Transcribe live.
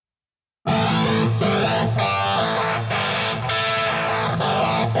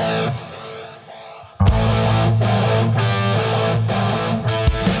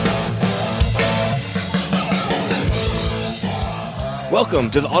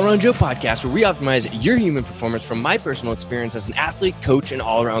Welcome to the All Around Joe podcast, where we optimize your human performance from my personal experience as an athlete, coach, and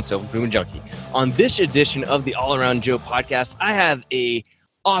all-around self-improvement junkie. On this edition of the All Around Joe podcast, I have a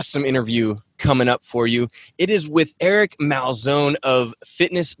awesome interview coming up for you. It is with Eric Malzone of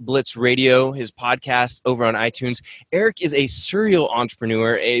Fitness Blitz Radio, his podcast over on iTunes. Eric is a serial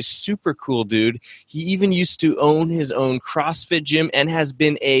entrepreneur, a super cool dude. He even used to own his own CrossFit gym and has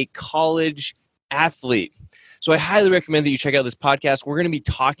been a college athlete. So I highly recommend that you check out this podcast. We're going to be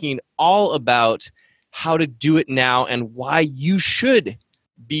talking all about how to do it now and why you should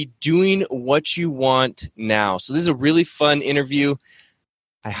be doing what you want now. So this is a really fun interview.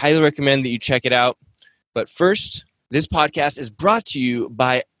 I highly recommend that you check it out. But first, this podcast is brought to you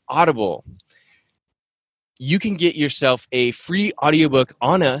by Audible. You can get yourself a free audiobook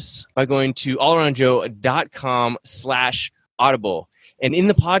on us by going to allaroundjoe.com/audible. And in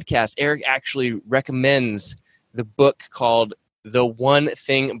the podcast, Eric actually recommends the book called The One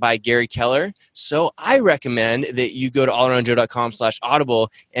Thing by Gary Keller. So I recommend that you go to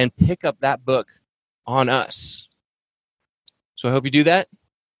allaroundjoe.com/audible and pick up that book on us. So I hope you do that.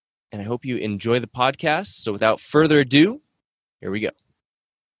 And I hope you enjoy the podcast. So without further ado, here we go.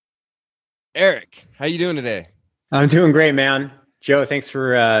 Eric, how you doing today? I'm doing great, man. Joe, thanks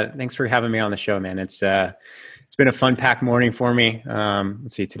for having me on the show, man. It's been a fun-packed morning for me.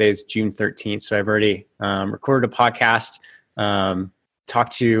 Let's see, today's June 13th, so I've already recorded a podcast,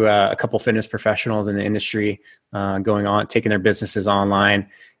 talked to a couple fitness professionals in the industry, taking their businesses online,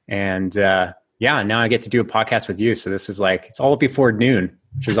 and now I get to do a podcast with you. So this is like, it's all before noon,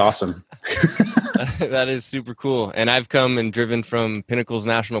 which is awesome. That is super cool. And I've come and driven from Pinnacles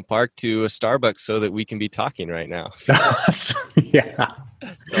National Park to a Starbucks so that we can be talking right now. So, yeah.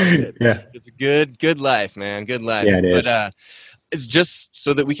 It's a good life, man. Good life. Yeah, it is. But it's just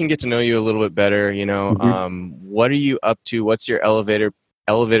so that we can get to know you a little bit better. You know, what are you up to? What's your elevator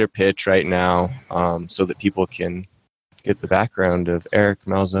pitch right now? So that people can get the background of Eric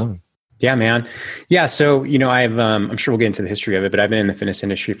Malzone. Yeah, man. Yeah. So, you know, I'm sure we'll get into the history of it, but I've been in the fitness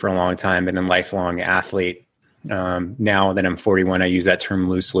industry for a long time, been a lifelong athlete. Now that I'm 41, I use that term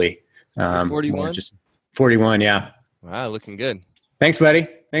loosely. 41? Just 41. Yeah. Wow. Looking good. Thanks, buddy.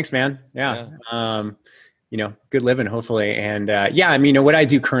 Thanks, man. Yeah. You know, good living, hopefully. And I mean, what I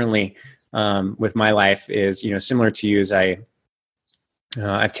do currently with my life is, you know, similar to you, is my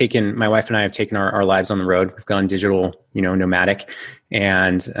wife and I have taken our lives on the road. We've gone digital, you know, nomadic.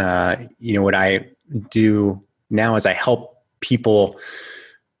 And, you know, what I do now is I help people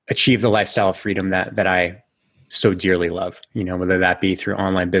achieve the lifestyle of freedom that I so dearly love, you know, whether that be through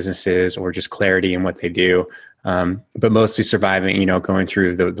online businesses or just clarity in what they do. But mostly surviving, you know, going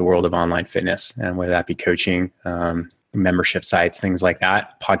through the world of online fitness, and whether that be coaching, membership sites, things like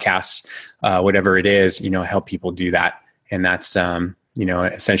that, podcasts, whatever it is, you know, help people do that. And that's, you know,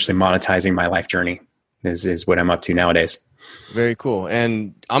 essentially monetizing my life journey is what I'm up to nowadays. Very cool.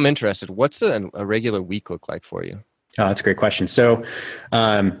 And I'm interested, what's a regular week look like for you? Oh, that's a great question. So,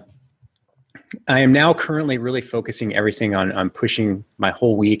 I am now currently really focusing everything on pushing my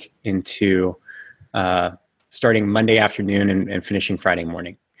whole week into, starting Monday afternoon and finishing Friday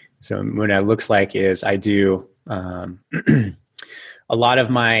morning. So what it looks like is I do a lot of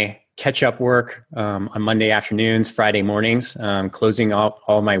my catch-up work on Monday afternoons, Friday mornings, closing out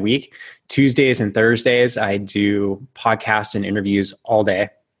all my week. Tuesdays and Thursdays, I do podcasts and interviews all day.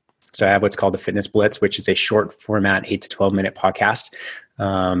 So I have what's called the Fitness Blitz, which is a short format, 8 to 12-minute podcast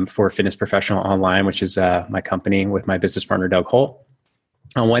for Fitness Professional Online, which is my company with my business partner, Doug Holt.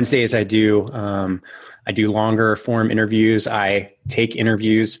 On Wednesdays, I do longer form interviews. I take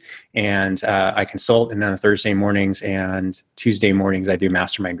interviews and I consult. And on Thursday mornings and Tuesday mornings, I do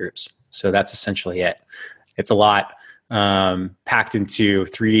mastermind groups. So that's essentially it. It's a lot packed into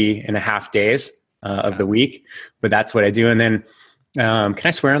 3.5 days of the week, but that's what I do. And then can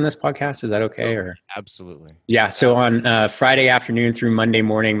I swear on this podcast? Is that okay? Or absolutely. Yeah. So on Friday afternoon through Monday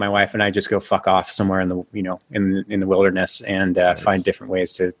morning, my wife and I just go fuck off somewhere in the, you know, in the wilderness and find different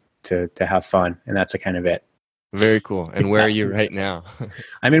ways to have fun. And that's kind of it. Very cool. And where are you right now?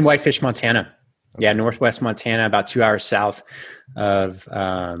 I'm in Whitefish, Montana. Okay. Yeah. Northwest Montana, about 2 hours south of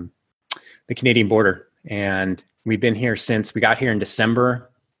the Canadian border. And we've been here since we got here in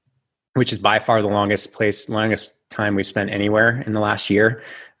December, which is by far the longest time we've spent anywhere in the last year.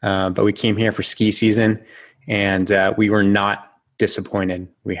 But we came here for ski season and we were not disappointed.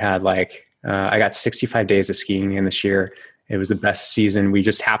 We had I got 65 days of skiing in this year. It was the best season. We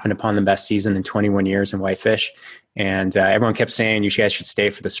just happened upon the best season in 21 years in Whitefish. And everyone kept saying, you guys should stay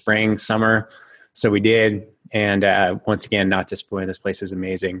for the spring, summer. So we did. And once again, not disappointed. This place is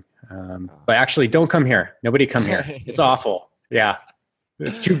amazing. But actually, don't come here. Nobody come here. It's awful. Yeah.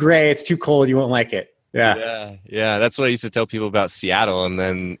 It's too gray. It's too cold. You won't like it. Yeah. That's what I used to tell people about Seattle, and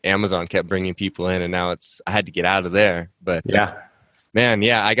then Amazon kept bringing people in, and now I had to get out of there. But man,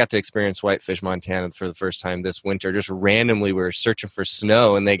 I got to experience Whitefish, Montana for the first time this winter. Just randomly, we were searching for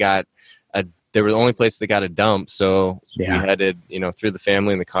snow, and they were the only place that got a dump. So we headed, through the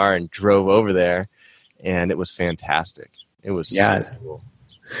family in the car and drove over there, and it was fantastic. It was so cool.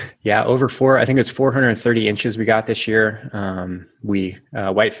 Yeah, I think it was 430 inches we got this year.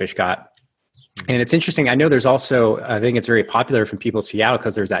 Whitefish got. And it's interesting. I know there's also, I think it's very popular from people in Seattle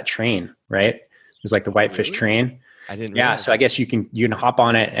because there's that train, right? There's like the Whitefish train. I didn't. Yeah. So I guess you can hop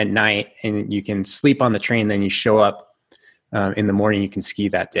on it at night and you can sleep on the train. Then you show up in the morning, you can ski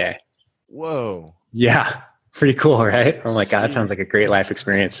that day. Whoa. Yeah. Pretty cool, right? Oh my God, that sounds like a great life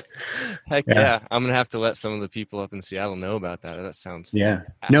experience. Heck yeah. I'm going to have to let some of the people up in Seattle know about that. That sounds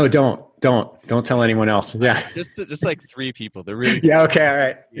fantastic. No, don't tell anyone else. Yeah. Just like 3 people. They're really Yeah. Okay. All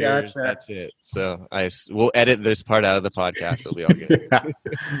right. Yeah. That's fair. That's it. So we'll edit this part out of the podcast. It'll be all good.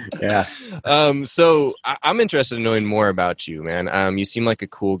 Yeah. So I'm interested in knowing more about you, man. You seem like a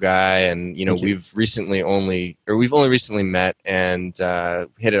cool guy, and we've only recently met and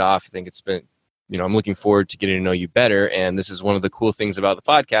hit it off. I think it's been, I'm looking forward to getting to know you better. And this is one of the cool things about the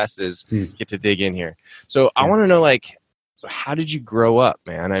podcast is get to dig in here. So I want to know, how did you grow up,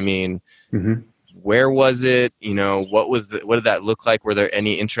 man? I mean, where was it? What did that look like? Were there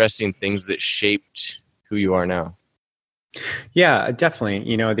any interesting things that shaped who you are now? Yeah,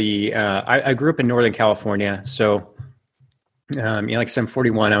 definitely. I grew up in Northern California. So, like I said, I'm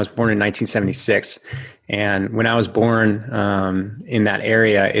 41. I was born in 1976. And when I was born in that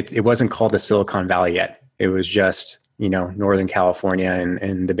area, it wasn't called the Silicon Valley yet. It was just, Northern California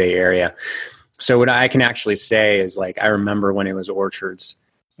and the Bay Area. So what I can actually say is I remember when it was orchards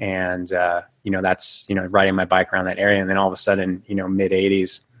and, that's, riding my bike around that area. And then all of a sudden, mid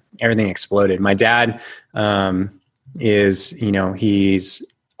 80s, everything exploded. My dad he's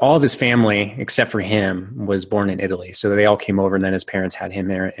all of his family, except for him, was born in Italy. So they all came over, and then his parents had him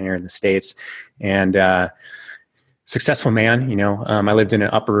here in the States. And successful man, I lived in an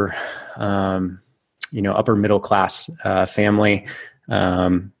upper middle class family.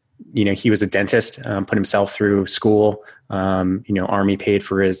 He was a dentist, put himself through school. Army paid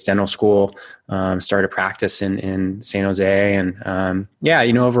for his dental school. Started practice in San Jose, and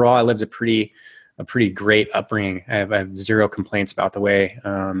overall, I lived a pretty great upbringing. I have zero complaints about the way,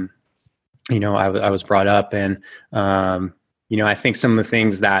 I was brought up. And, I think some of the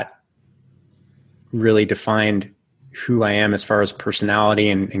things that really defined who I am as far as personality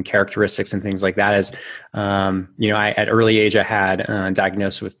and characteristics and things like that is, at early age, I had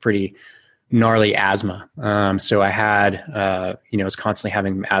diagnosed with pretty gnarly asthma. So I had, was constantly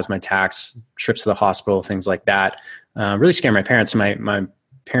having asthma attacks, trips to the hospital, things like that. Really scared my parents. My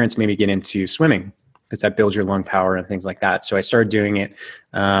parents made me get into swimming because that builds your lung power and things like that. So I started doing it,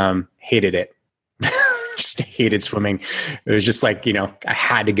 hated it, just hated swimming. It was just I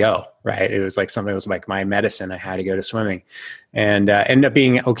had to go, right? It was something that was my medicine. I had to go to swimming and ended up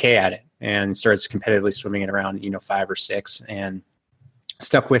being okay at it and started competitively swimming at around, 5 or 6 and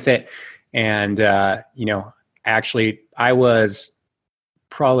stuck with it. And, I was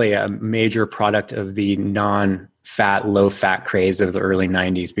probably a major product of the low fat craze of the early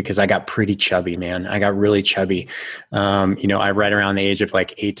 90s because I got pretty chubby, man. I got really chubby. I read around the age of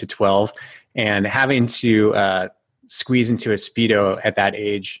 8 to 12 and having to squeeze into a Speedo at that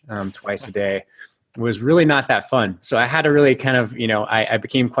age twice a day was really not that fun. So I had to really kind of, I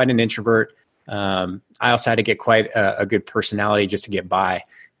became quite an introvert. I also had to get quite a good personality just to get by.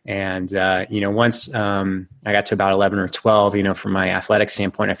 And, once I got to about 11 or 12, from my athletic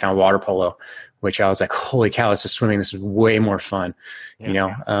standpoint, I found water polo, which I was like, holy cow, this is swimming. This is way more fun, and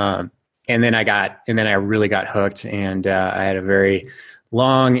then I really got hooked, and I had a very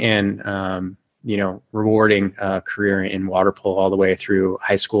long and, rewarding career in water polo all the way through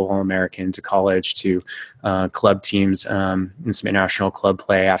high school, All-American to college to club teams and some international club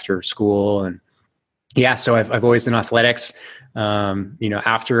play after school. And so I've always done athletics.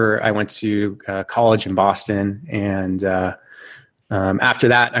 After I went to college in Boston and after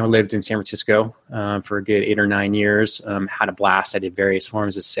that, I lived in San Francisco for a good 8 or 9 years. Had a blast. I did various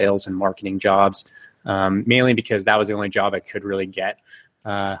forms of sales and marketing jobs, mainly because that was the only job I could really get.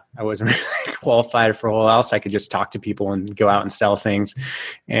 I wasn't really qualified for a whole else. I could just talk to people and go out and sell things.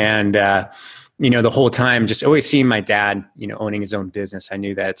 And, the whole time, just always seeing my dad, owning his own business. I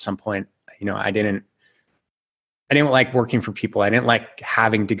knew that at some point, I didn't like working for people. I didn't like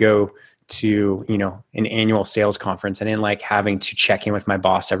having to go to, an annual sales conference. I didn't like having to check in with my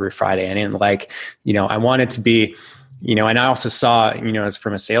boss every Friday. I didn't like, I wanted to be, and I also saw, as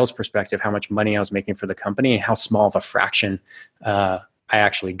from a sales perspective, how much money I was making for the company and how small of a fraction I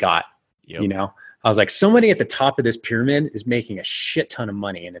actually got. Yep. I was like, somebody at the top of this pyramid is making a shit ton of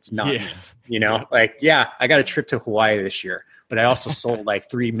money, and it's not me. Like, I got a trip to Hawaii this year, but I also sold like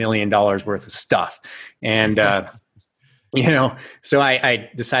 $3 million worth of stuff. And, so I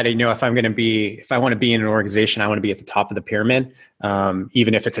decided, if I want to be in an organization, I want to be at the top of the pyramid,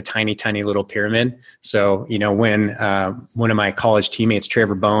 even if it's a tiny, tiny little pyramid. So, when one of my college teammates,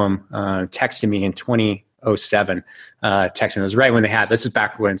 Trevor Boehm, texted me in 2007, texting, it was right when this is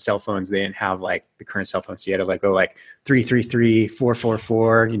back when cell phones, they didn't have like the current cell phones. So you had to go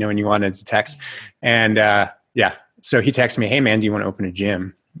 333-444, when you wanted to text. And, so he texted me, "Hey man, do you want to open a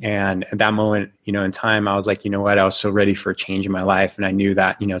gym?" And at that moment, in time, I was like, I was so ready for a change in my life. And I knew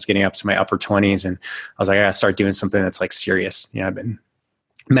that, I was getting up to my upper 20s, and I was like, I gotta start doing something that's like serious. I've been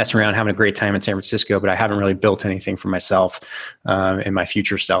messing around, having a great time in San Francisco, but I haven't really built anything for myself, and my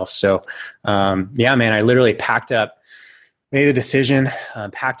future self. So, man, I literally made the decision,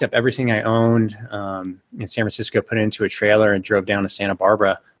 packed up everything I owned, in San Francisco, put it into a trailer and drove down to Santa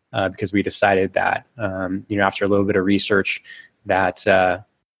Barbara, because we decided that, after a little bit of research that,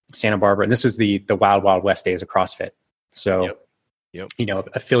 Santa Barbara, and this was the wild, wild west days of CrossFit. So, Yep.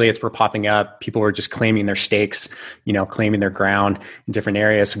 Affiliates were popping up. People were just claiming their stakes, claiming their ground in different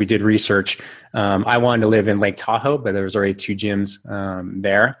areas. So we did research. I wanted to live in Lake Tahoe, but there was already 2 gyms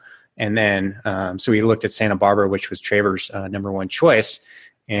there. And then, so we looked at Santa Barbara, which was Trevor's number 1 choice.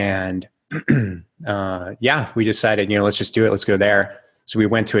 And we decided, let's just do it. Let's go there. So we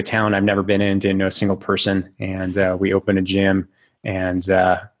went to a town I've never been in, didn't know a single person. And we opened a gym, and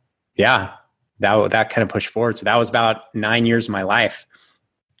that kind of pushed forward. So that was about 9 years of my life.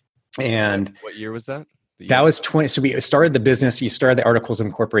 And what year was that? That was 20. So we started the business. You started the Articles of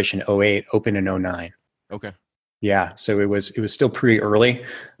Incorporation 08, opened in 09. Okay. Yeah. So it was still pretty early.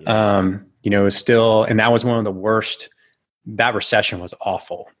 Yeah. It was still, and that was one of the worst. That recession was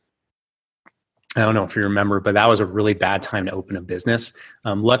awful. I don't know if you remember, but that was a really bad time to open a business.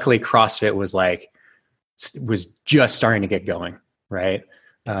 Luckily, CrossFit was just starting to get going. Right.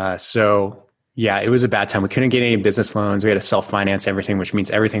 It was a bad time. We couldn't get any business loans. We had to self-finance everything, which means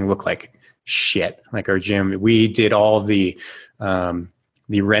everything looked like shit. Like our gym, we did all of the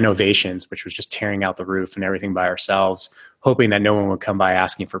renovations, which was just tearing out the roof and everything by ourselves, hoping that no one would come by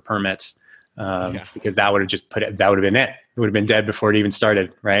asking for permits. Because that would have that would have been it. It would have been dead before it even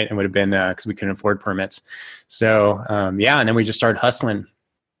started. Right. It would have been, cause we couldn't afford permits. So, and then we just started hustling,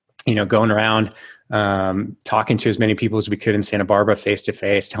 going around, talking to as many people as we could in Santa Barbara face to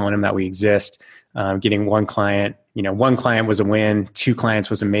face, telling them that we exist, getting one client. One client was a win, 2 clients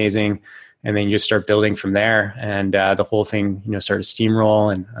was amazing, and then you just start building from there. And the whole thing, started to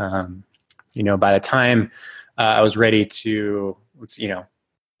steamroll. And by the time I was ready to,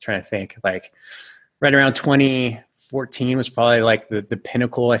 trying to think, like right around 2014 was probably like the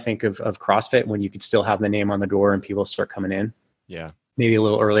pinnacle, I think, of CrossFit, when you could still have the name on the door and people start coming in. Yeah. Maybe a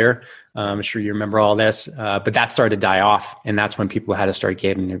little earlier. I'm sure you remember all this, but that started to die off. And that's when people had to start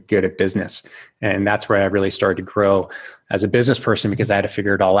getting good at business. And that's where I really started to grow as a business person, because I had to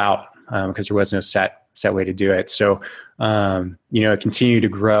figure it all out, because there was no set way to do it. So, it continued to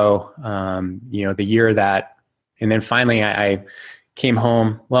grow, the year that, and then finally I came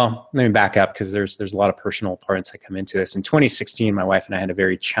home. Well, let me back up, because there's a lot of personal parts that come into this. In 2016, my wife and I had a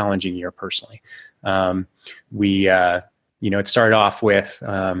very challenging year personally. It started off with,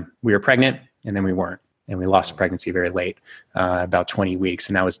 we were pregnant, and then we weren't, and we lost pregnancy very late, about 20 weeks.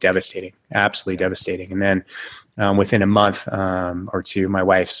 And that was devastating, absolutely devastating. And then within a month or 2, my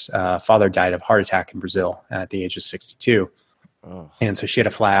wife's father died of a heart attack in Brazil at the age of 62. Oh. And so she had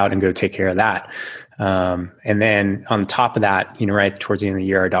to fly out and go take care of that. And then on top of that, right towards the end of the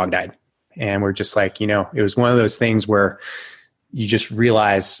year, our dog died. And we're just like, it was one of those things where you just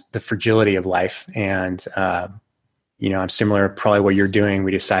realize the fragility of life. And, I'm similar, probably what you're doing.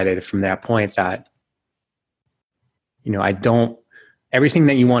 We decided from that point that, everything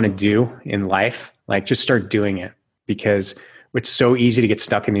that you want to do in life, like just start doing it, because it's so easy to get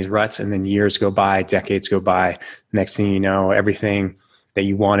stuck in these ruts, and then years go by, decades go by. Next thing you know, everything that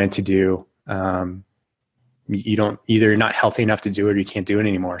you wanted to do, either you're not healthy enough to do it, or you can't do it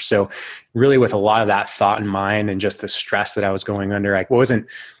anymore. So really, with a lot of that thought in mind, and just the stress that I was going under, I wasn't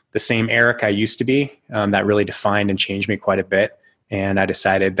the same Eric I used to be. That really defined and changed me quite a bit. And I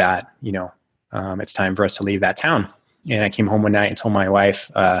decided that, it's time for us to leave that town. And I came home one night and told my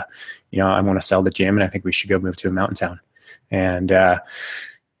wife, I want to sell the gym, and I think we should go move to a mountain town. And, and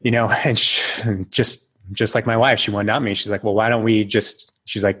just like my wife, she wanted out me. She's like, well, why don't we just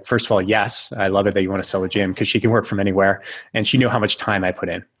she's like, first of all, yes, I love it that you want to sell a gym, because she can work from anywhere. And she knew how much time I put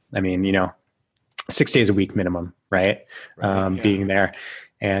in. I mean, 6 days a week minimum, right? Being there.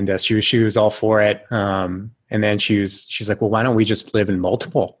 And she was all for it. And then she's like, well, why don't we just live in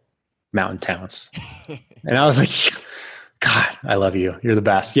multiple mountain towns? And I was like, God, I love you. You're the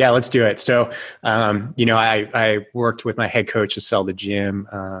best. Yeah, let's do it. So, I worked with my head coach to sell the gym.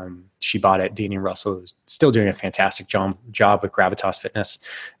 She bought it. Deanie Russell is still doing a fantastic job with Gravitas Fitness.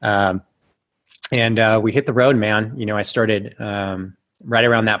 And we hit the road, man. I started right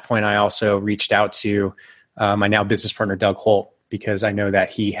around that point. I also reached out to my now business partner, Doug Holt, because I know that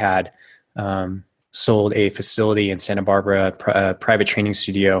he had sold a facility in Santa Barbara, a private training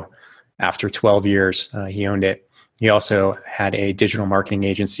studio, after 12 years. He owned it. He also had a digital marketing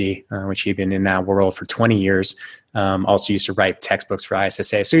agency, which he'd been in that world for 20 years. Also used to write textbooks for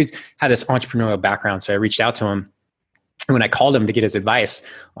ISSA. So he's had this entrepreneurial background. So I reached out to him. And when I called him to get his advice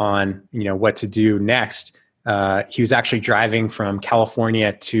on, what to do next, he was actually driving from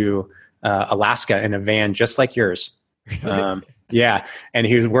California to Alaska in a van just like yours. Yeah. And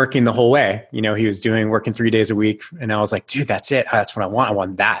he was working the whole way. He was working 3 days a week. And I was like, dude, that's it. That's what I want. I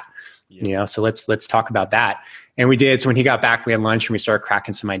want that. Yeah. So let's talk about that. And we did. So when he got back, we had lunch and we started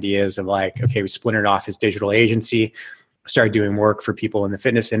cracking some ideas of like, okay, we splintered off his digital agency, started doing work for people in the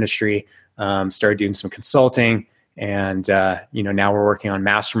fitness industry, started doing some consulting. And, now we're working on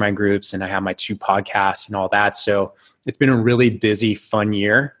mastermind groups, and I have my 2 podcasts and all that. So it's been a really busy, fun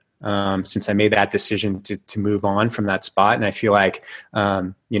year since I made that decision to move on from that spot. And I feel like,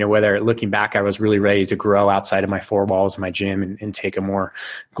 whether looking back, I was really ready to grow outside of my 4 walls of my gym and take a more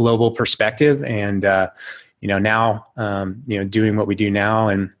global perspective. And, now, doing what we do now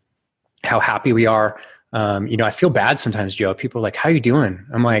and how happy we are. I feel bad sometimes, Joe. People are like, how are you doing?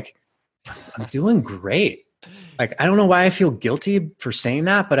 I'm like, I'm doing great. Like, I don't know why I feel guilty for saying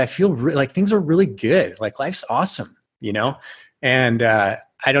that, but I feel like things are really good. Like, life's awesome, and,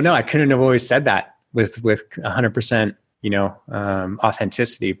 I don't know. I couldn't have always said that with 100%,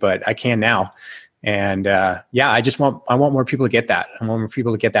 authenticity, but I can now. And, I want more people to get that. I want more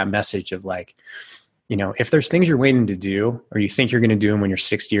people to get that message of like, if there's things you're waiting to do, or you think you're going to do them when you're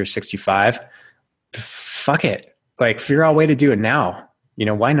 60 or 65, fuck it. Like, figure out a way to do it now.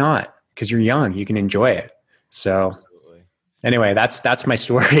 Why not? Because you're young, you can enjoy it. So anyway, that's my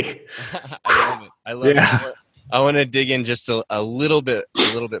story. I love it. I want to dig in just a little bit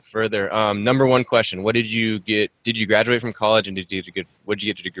further. Number one question: what did you get? Did you graduate from college, and what did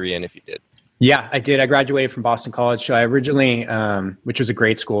you get a degree in? If you did, yeah, I did. I graduated from Boston College. So I originally, which was a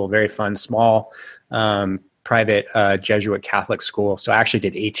great school, very fun, small, private Jesuit Catholic school. So I actually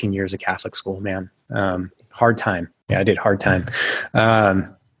did 18 years of Catholic school. Man, hard time. Yeah, I did hard time.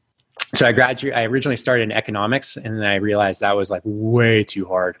 So I originally started in economics, and then I realized that was like way too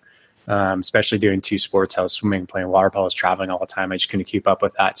hard. Especially doing 2 sports. I was swimming, playing water polo, I was traveling all the time. I just couldn't keep up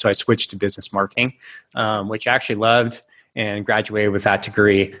with that. So I switched to business marketing, which I actually loved, and graduated with that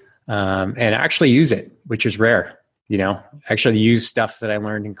degree, and actually use it, which is rare. Actually use stuff that I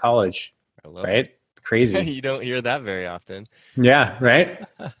learned in college, right? It. Crazy. You don't hear that very often. Yeah. Right.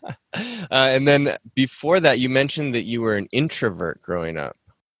 And then before that, you mentioned that you were an introvert growing up.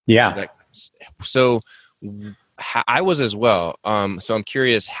 Yeah. So I was as well. So I'm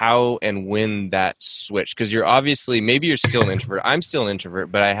curious how and when that switched, because you're obviously, maybe you're still an introvert. I'm still an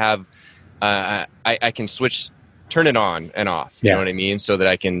introvert, but I have, I can turn it on and off. You know what I mean? So that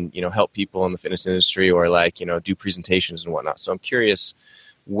I can, help people in the fitness industry, or like, do presentations and whatnot. So I'm curious,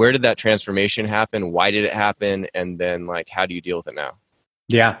 where did that transformation happen? Why did it happen? And then like, how do you deal with it now?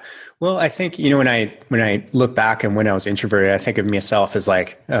 Yeah. Well, I think, when I look back and when I was introverted, I think of myself as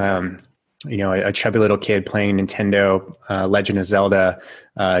like, a chubby little kid playing Nintendo, Legend of Zelda,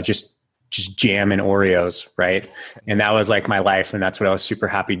 just jamming Oreos. Right. And that was like my life. And that's what I was super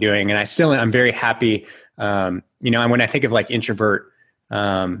happy doing. And I'm very happy. And when I think of like introvert,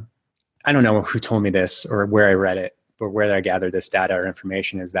 I don't know who told me this or where I read it, but where I gathered this data or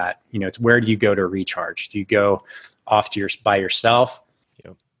information is that, it's where do you go to recharge? Do you go off by yourself?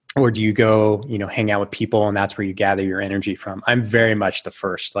 Or do you go, hang out with people, and that's where you gather your energy from? I'm very much the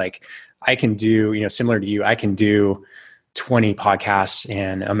first. Like, I can do, similar to you, I can do 20 podcasts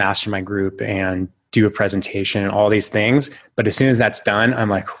and a mastermind group and do a presentation and all these things. But as soon as that's done, I'm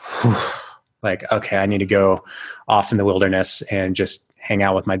like, whew, like, okay, I need to go off in the wilderness and just hang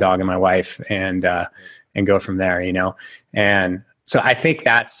out with my dog and my wife and go from there, And so I think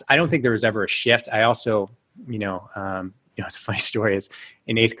I don't think there was ever a shift. I also, it's a funny story is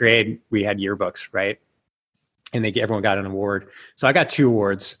in 8th grade, we had yearbooks, right? And everyone got an award. So I got 2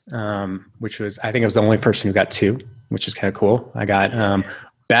 awards, which was, I think I was the only person who got 2. which is kind of cool. I got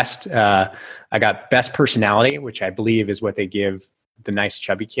best personality, which I believe is what they give the nice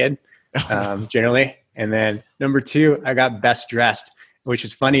chubby kid generally. And then number 2, I got best dressed, which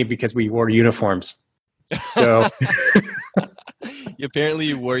is funny because we wore uniforms. So apparently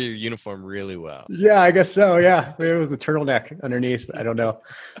you wore your uniform really well. Yeah, I guess so. Yeah. Maybe it was the turtleneck underneath. I don't know.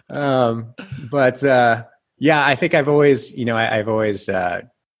 But I think I've always, I've always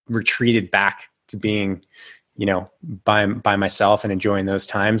retreated back to being, by myself and enjoying those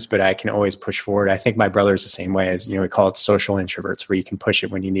times, but I can always push forward. I think my brother's the same way as, we call it social introverts, where you can push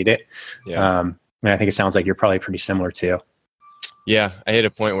it when you need it. Yeah. And I think it sounds like you're probably pretty similar too. Yeah, I hit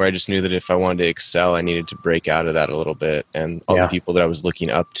a point where I just knew that if I wanted to excel, I needed to break out of that a little bit. And all the people that I was looking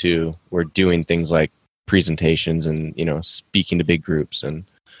up to were doing things like presentations and, speaking to big groups. And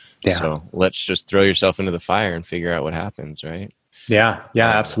so let's just throw yourself into the fire and figure out what happens, right? Yeah,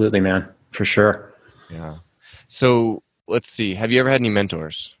 absolutely, man. For sure. Yeah. So let's see. Have you ever had any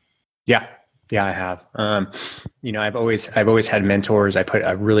mentors? Yeah, I have. I've always had mentors. I put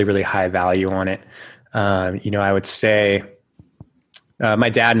a really, really high value on it. I would say, my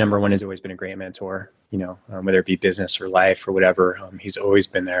dad, number one, has always been a great mentor, whether it be business or life or whatever. He's always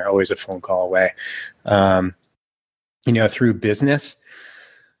been there, always a phone call away. Through business,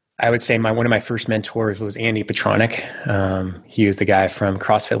 I would say one of my first mentors was Andy Petronic. He was the guy from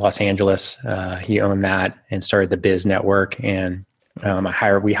CrossFit Los Angeles. He owned that and started the Biz Network. And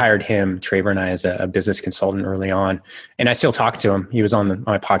we hired him, Traver and I, as a business consultant early on. And I still talk to him. He was on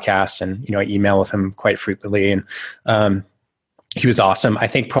my podcast, and I email with him quite frequently. And he was awesome. I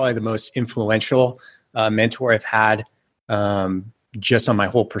think probably the most influential mentor I've had, just on my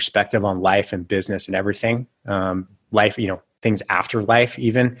whole perspective on life and business and everything. Life, things after life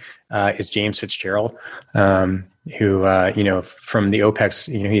even, is James Fitzgerald, who, from the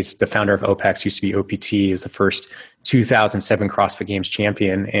OPEX, he's the founder of OPEX, used to be OPT. He was the first 2007 CrossFit Games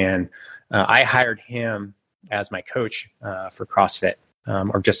champion. And I hired him as my coach for CrossFit,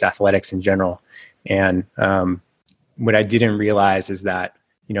 or just athletics in general. And what I didn't realize is that,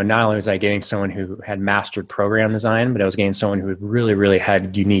 not only was I getting someone who had mastered program design, but I was getting someone who really, really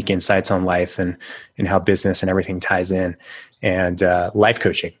had unique insights on life and how business and everything ties in, and life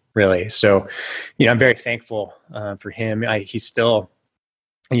coaching, really. So, I'm very thankful for him. He's still,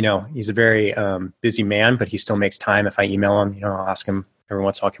 he's a very busy man, but he still makes time. If I email him, I'll ask him every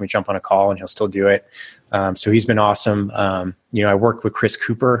once in a while, can we jump on a call? And he'll still do it. So he's been awesome. I worked with Chris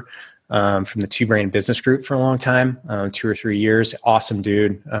Cooper, from the Two Brain Business Group for a long time, 2 or 3 years. Awesome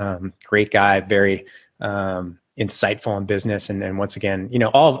dude, great guy, very insightful on business. And once again,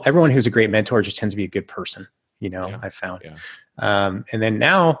 everyone who's a great mentor just tends to be a good person, I've found. Yeah. And then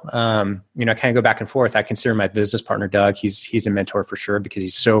now, kind of go back and forth. I consider my business partner, Doug, he's a mentor for sure, because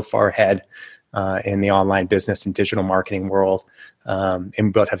he's so far ahead in the online business and digital marketing world. And we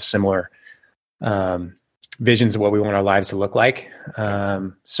both have similar visions of what we want our lives to look like.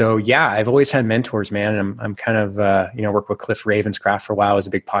 So I've always had mentors, man. And I'm kind of, worked with Cliff Ravenscraft for a while. I was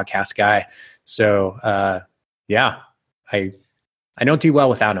a big podcast guy. So, I don't do well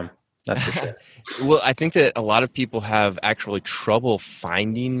without him. That's for sure. Well, I think that a lot of people have actually trouble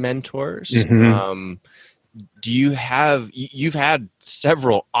finding mentors. Mm-hmm. You've had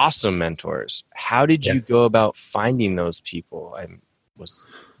several awesome mentors. How did you go about finding those people? I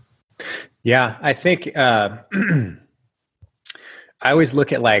think I always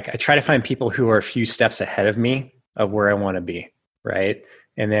look at, I try to find people who are a few steps ahead of me of where I want to be, right?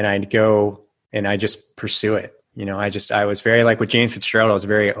 And then I'd go and I just pursue it. I was very, with James Fitzgerald, I was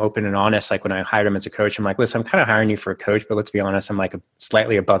very open and honest. When I hired him as a coach, I'm like, listen, I'm kind of hiring you for a coach, but let's be honest, I'm a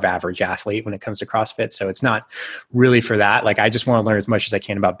slightly above average athlete when it comes to CrossFit. So it's not really for that. I just want to learn as much as I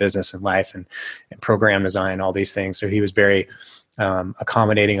can about business and life and program design, all these things. So he was very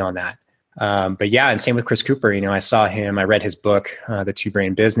accommodating on that. And same with Chris Cooper. I saw him, I read his book, The Two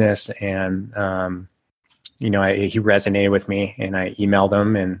Brain Business, and, he resonated with me, and I emailed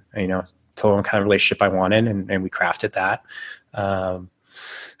him and, told him what kind of relationship I wanted, and we crafted that. I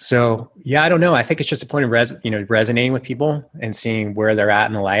don't know. I think it's just a point of resonating with people and seeing where they're at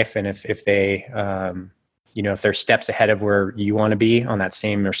in the life. And if they, if they're steps ahead of where you want to be on that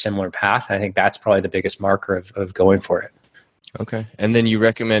same or similar path, I think that's probably the biggest marker of going for it. Okay. And then you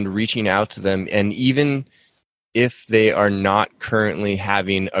recommend reaching out to them, and even if they are not currently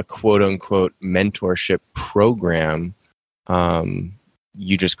having a quote unquote mentorship program,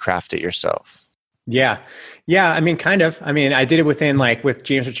 you just craft it yourself. Yeah. I mean, kind of. I mean, I did it within, with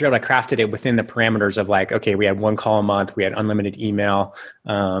James Fitzgerald, I crafted it within the parameters of okay, we had 1 call a month, we had unlimited email.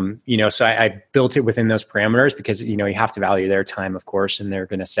 So I built it within those parameters because, you have to value their time, of course, and they're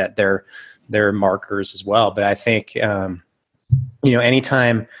going to set their they're markers as well. But I think,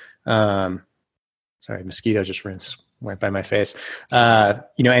 anytime, sorry, mosquito just went by my face.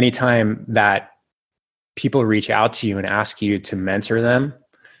 Anytime that people reach out to you and ask you to mentor them,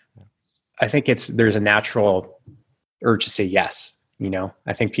 I think there's a natural urge to say yes.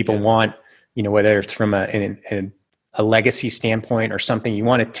 I think people want, whether it's from a legacy standpoint or something, you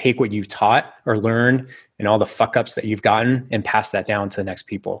want to take what you've taught or learned and all the fuck ups that you've gotten and pass that down to the next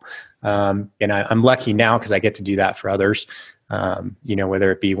people. And I'm lucky now because I get to do that for others,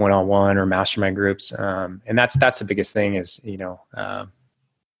 whether it be one-on-one or mastermind groups. And that's the biggest thing is,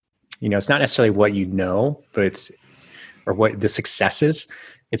 it's not necessarily what but or what the success is,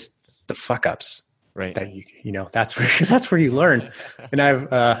 it's the fuck ups. Right. That that's where you learn. And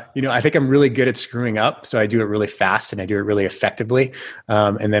I think I'm really good at screwing up. So I do it really fast and I do it really effectively.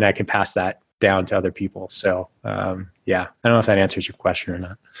 And then I can pass that down to other people. So, I don't know if that answers your question or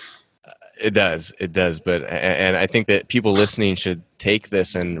not. It does. But, and I think that people listening should take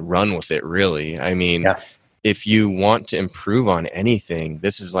this and run with it. Really. I mean, if you want to improve on anything,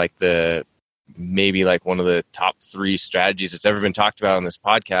 this is maybe one of the top 3 strategies that's ever been talked about on this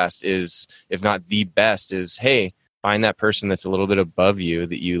podcast is, if not the best, is, hey, find that person that's a little bit above you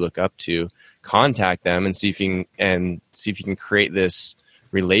that you look up to, contact them and see if you can create this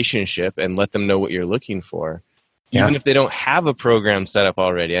relationship and let them know what you're looking for. Even if they don't have a program set up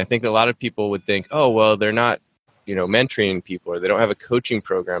already. I think a lot of people would think, oh, well, they're not, mentoring people, or they don't have a coaching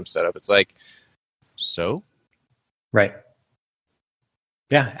program set up. It's like, so? Right.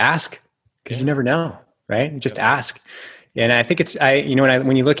 Yeah. Ask. Because you never know, right? Just ask. And I think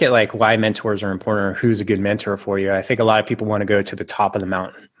when you look at why mentors are important or who's a good mentor for you, I think a lot of people want to go to the top of the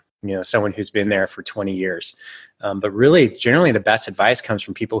mountain, someone who's been there for 20 years. But really, generally, the best advice comes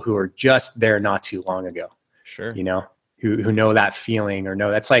from people who are just there not too long ago. Sure. Who know that feeling or know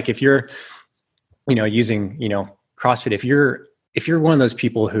that's like if you're, using, CrossFit, if you're one of those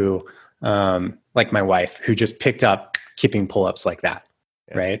people who, like my wife, who just picked up kipping pull-ups like that,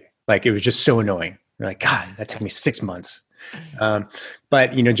 right? Like it was just so annoying. You're like, God, that took me 6 months.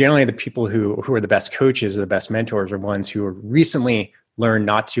 But generally the people who are the best coaches or the best mentors are ones who are recently learned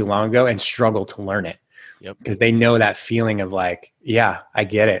not too long ago and struggle to learn it. Yep. Because they know that feeling of I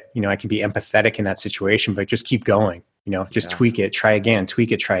get it. I can be empathetic in that situation, but just keep going, tweak it, try again,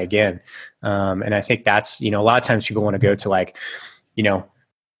 tweak it, try again. And I think that's, a lot of times people want to go to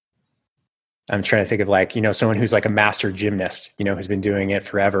I'm trying to think of someone who's a master gymnast, who's been doing it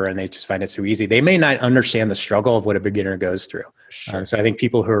forever and they just find it so easy. They may not understand the struggle of what a beginner goes through. Sure. So I think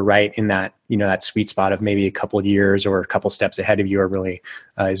people who are right in that, that sweet spot of maybe a couple of years or a couple steps ahead of you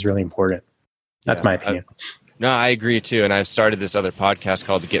is really important. That's my opinion. No, I agree too. And I've started this other podcast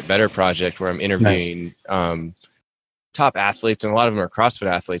called the Get Better Project where I'm interviewing top athletes, and a lot of them are CrossFit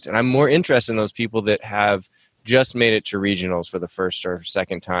athletes. And I'm more interested in those people that have just made it to regionals for the first or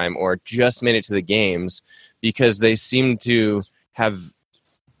second time, or just made it to the games, because they seem to have,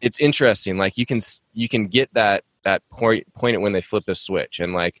 it's interesting. You can get that point at when they flip a switch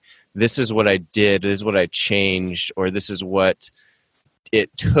and this is what I did, this is what I changed, or this is what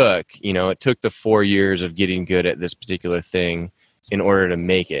it took. It took the 4 years of getting good at this particular thing in order to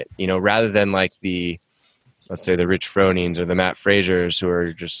make it, rather than let's say the Rich Fronings or the Matt Frasers who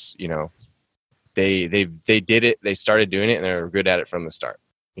are just, they did it, they started doing it and they're good at it from the start,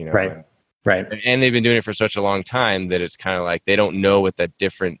 Right. And they've been doing it for such a long time that it's kind of they don't know what that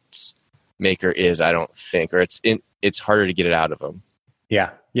difference maker is, I don't think, or it's harder to get it out of them.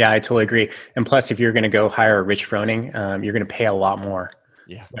 Yeah, I totally agree. And plus, if you're going to go hire a Rich Froning, you're going to pay a lot more.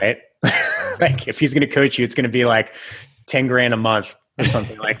 Yeah. Right. If he's going to coach you, it's going to be $10,000 a month or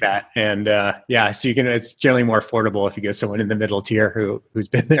something like that. And so it's generally more affordable if you go someone in the middle tier who's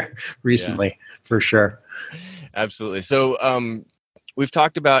been there recently, for sure. Absolutely. So we've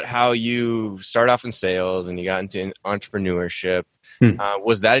talked about how you start off in sales and you got into entrepreneurship.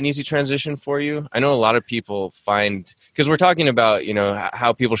 Was that an easy transition for you? I know a lot of people find, because we're talking about,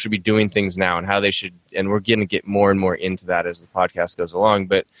 how people should be doing things now and how they should, and we're going to get more and more into that as the podcast goes along.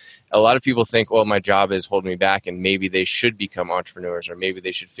 But a lot of people think, well, my job is holding me back, and maybe they should become entrepreneurs, or maybe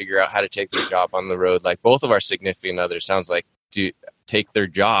they should figure out how to take their job on the road. Like both of our significant others sounds like to take their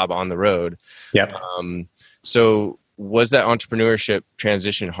job on the road. Yep. So was that entrepreneurship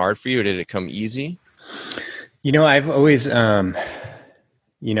transition hard for you, or did it come easy? I've always, I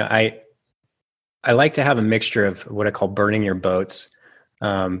like to have a mixture of what I call burning your boats,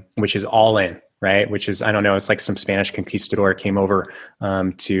 which is all in, right? Which is, I don't know, it's like some Spanish conquistador came over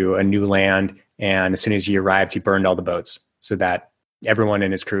to a new land. And as soon as he arrived, he burned all the boats so that everyone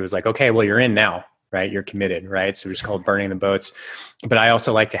in his crew was like, okay, well, you're in now. right? You're committed, right? So it's called burning the boats. But I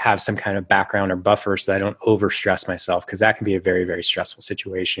also like to have some kind of background or buffer so that I don't over stress myself, because that can be a very, very stressful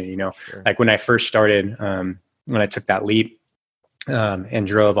situation. Sure. Like when I first started, when I took that leap and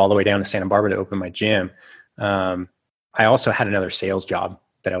drove all the way down to Santa Barbara to open my gym, I also had another sales job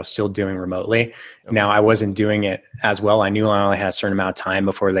that I was still doing remotely. Okay. Now I wasn't doing it as well. I knew I only had a certain amount of time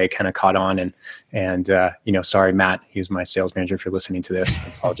before they kind of caught on, and sorry, Matt, he was my sales manager. If you're listening to this, I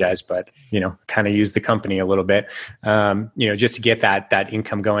apologize, but kind of used the company a little bit, just to get that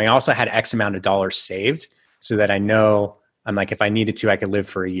income going. I also had X amount of dollars saved so that I know I'm like, if I needed to, I could live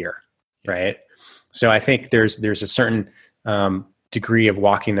for a year. Right. So I think there's a certain, degree of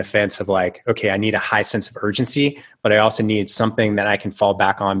walking the fence of like, okay, I need a high sense of urgency, but I also need something that I can fall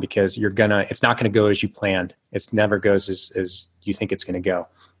back on, because it's not going to go as you planned. It never goes as you think it's going to go.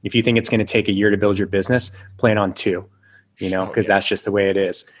 If you think it's going to take a year to build your business, plan on 2, because that's just the way it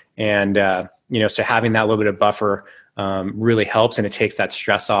is. And, so having that little bit of buffer really helps, and it takes that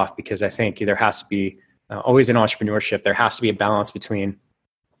stress off, because I think there has to be always in entrepreneurship, there has to be a balance between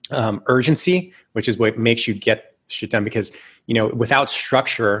urgency, which is what makes you get shit done, because without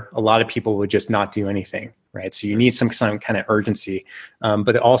structure, a lot of people would just not do anything, right? So you need some kind of urgency,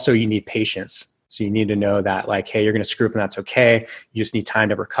 but also you need patience. So you need to know that, like, hey, you're going to screw up and that's okay. You just need time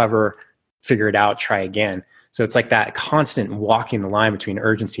to recover, figure it out, try again. So it's like that constant walking the line between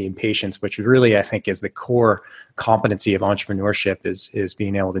urgency and patience, which really, I think, is the core competency of entrepreneurship, is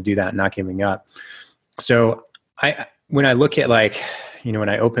being able to do that and not giving up. So when I look at, like, when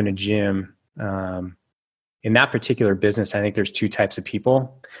I open a gym, in that particular business, I think there's 2 types of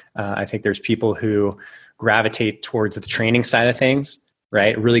people. I think there's people who gravitate towards the training side of things,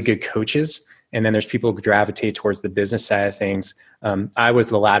 right? Really good coaches. And then there's people who gravitate towards the business side of things. I was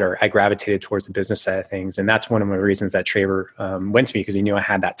the latter. I gravitated towards the business side of things. And that's one of the reasons that Traver went to me, because he knew I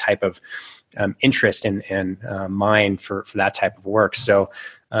had that type of interest and mind for that type of work. So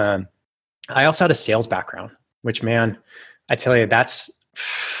I also had a sales background, which, man, I tell you, that's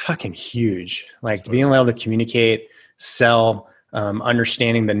fucking huge. Like, being able to communicate, sell,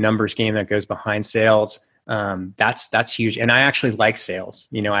 understanding the numbers game that goes behind sales. That's huge. And I actually like sales.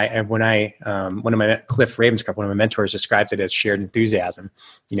 Cliff Ravenscroft, one of my mentors, describes it as shared enthusiasm.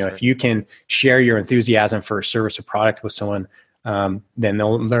 If you can share your enthusiasm for a service or product with someone, then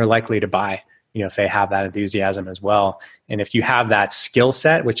they're likely to buy, if they have that enthusiasm as well. And if you have that skill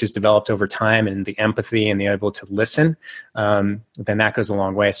set, which is developed over time, and the empathy and the able to listen, then that goes a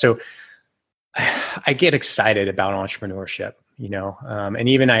long way. So I get excited about entrepreneurship, and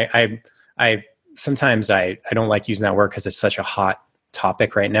even I sometimes I don't like using that word, because it's such a hot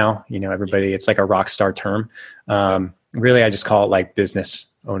topic right now. Everybody, it's like a rock star term. Really, I just call it like business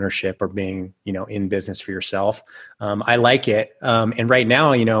ownership, or being, in business for yourself. I like it. And right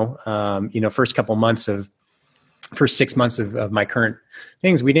now, first 6 months of my current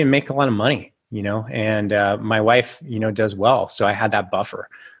things, we didn't make a lot of money, and my wife, does well. So I had that buffer,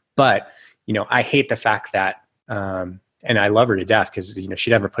 but, I hate the fact that, and I love her to death, because,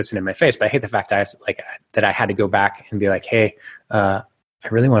 she never puts it in my face, but I hate the fact that I have to, that I had to go back and be like, hey, I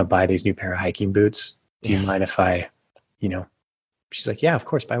really want to buy these new pair of hiking boots. Do you mind if I, she's like, yeah, of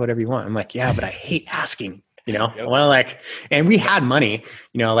course, buy whatever you want. I'm like, yeah, but I hate asking, Yep. Well, and we had money,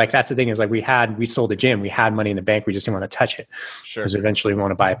 that's the thing, is we sold the gym, we had money in the bank. We just didn't want to touch it, because eventually we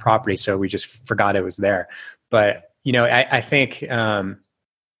want to buy a property. So we just forgot it was there. But, I think, it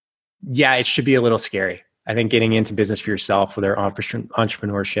should be a little scary. I think getting into business for yourself, whether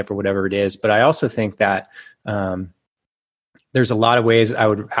entrepreneurship or whatever it is. But I also think that there's a lot of ways I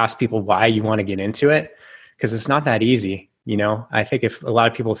would ask people why you want to get into it, because it's not that easy. I think if a lot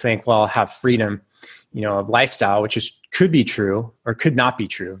of people think, well, I'll have freedom, of lifestyle, which could be true or could not be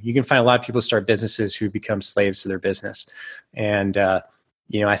true. You can find a lot of people start businesses who become slaves to their business. And,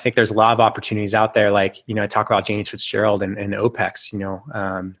 I think there's a lot of opportunities out there. Like, I talk about James Fitzgerald and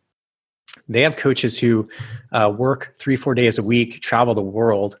OPEX, they have coaches who work 3-4 days a week, travel the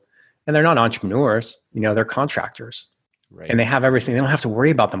world, and they're not entrepreneurs, they're contractors. Right. And they have everything. They don't have to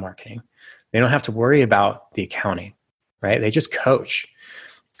worry about the marketing. They don't have to worry about the accounting, right? They just coach.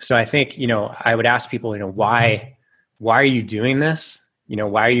 So I think, I would ask people, why are you doing this?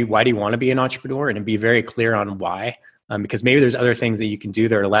 Why do you want to be an entrepreneur? And be very clear on why, because maybe there's other things that you can do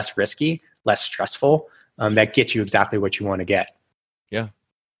that are less risky, less stressful, that get you exactly what you want to get. Yeah.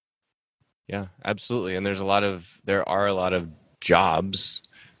 Yeah, absolutely. And there are a lot of jobs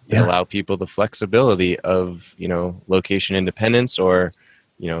that allow people the flexibility of, location independence, or,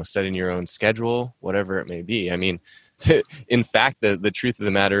 setting your own schedule, whatever it may be. I mean, in fact, the truth of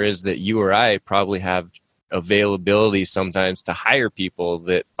the matter is that you or I probably have availability sometimes to hire people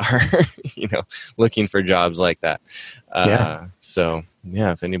that are, looking for jobs like that. So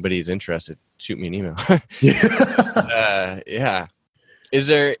yeah, if anybody's interested, shoot me an email. Yeah. Is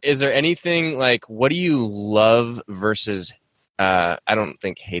there anything like, what do you love versus, I don't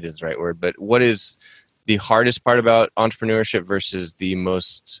think hate is the right word, but what is the hardest part about entrepreneurship versus the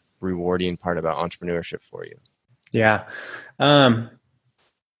most rewarding part about entrepreneurship for you? Yeah. I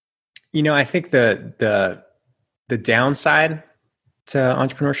think the downside to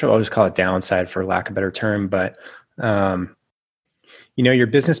entrepreneurship, I'll just call it downside for lack of a better term, but, your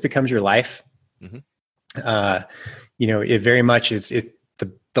business becomes your life. Mm-hmm. It very much is,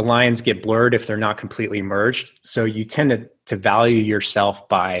 the lines get blurred if they're not completely merged. So you tend to value yourself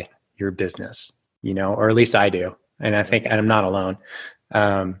by your business, or at least I do. And I think, and I'm not alone.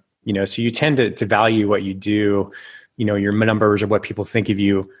 So you tend to value what you do, your numbers or what people think of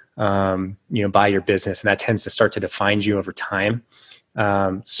you, by your business. And that tends to start to define you over time.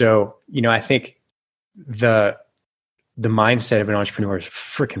 I think the mindset of an entrepreneur is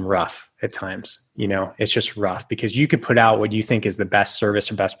freaking rough at times. It's just rough because you could put out what you think is the best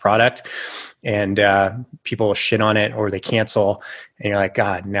service or best product, and people will shit on it or they cancel, and you're like,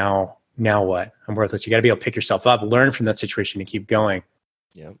 God, now what? I'm worthless. You got to be able to pick yourself up, learn from that situation, and keep going.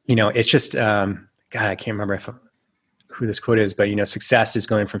 Yeah. It's just, God, I can't remember who this quote is, but success is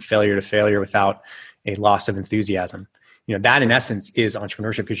going from failure to failure without a loss of enthusiasm. That in essence is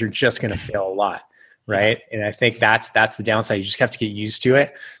entrepreneurship, because you're just going to fail a lot. Right. And I think that's the downside. You just have to get used to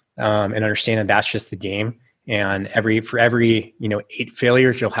it, and understand that that's just the game. And for every 8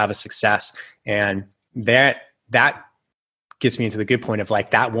 failures, you'll have a success. And that gets me into the good point of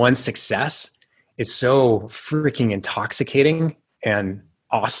like, that one success is so freaking intoxicating and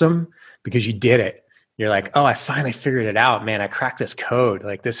awesome because you did it. You're like, oh, I finally figured it out, man. I cracked this code.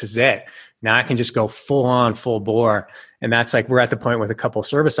 Like, this is it. Now I can just go full bore. And that's like, we're at the point with a couple of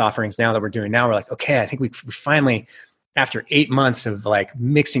service offerings now that we're doing now. We're like, okay, I think we finally, after 8 months of like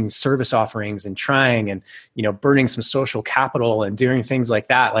mixing service offerings and trying and, burning some social capital and doing things like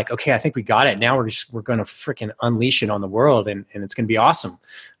that, like, okay, I think we got it. Now we're going to freaking unleash it on the world, and it's going to be awesome.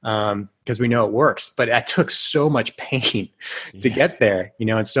 Because we know it works, but it took so much pain to get there,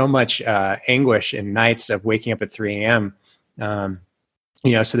 and so much anguish and nights of waking up at 3 a.m.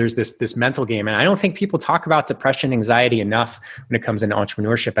 So there's this mental game. And I don't think people talk about depression, anxiety enough when it comes into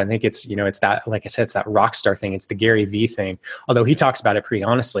entrepreneurship. I think it's, it's that, like I said, it's that rock star thing. It's the Gary Vee thing, although he talks about it pretty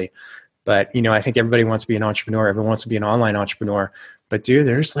honestly. But, I think everybody wants to be an entrepreneur. Everyone wants to be an online entrepreneur. But dude,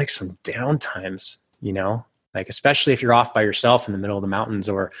 there's like some down times, like, especially if you're off by yourself in the middle of the mountains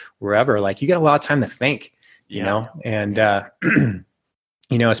or wherever, like, you get a lot of time to think, and,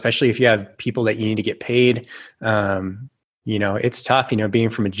 especially if you have people that you need to get paid, it's tough, being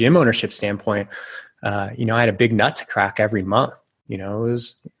from a gym ownership standpoint. I had a big nut to crack every month. It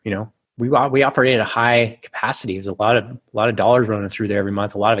was, we operated at a high capacity. It was a lot of dollars running through there every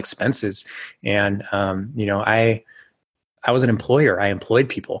month, a lot of expenses. And, I was an employer. I employed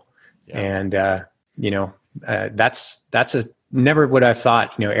people, and, that's never would have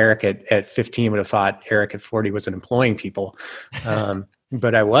thought, Eric at 15 would have thought Eric at 40 wasn't employing people.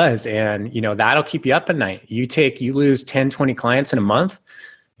 But I was, and that'll keep you up at night. You lose 10, 20 clients in a month.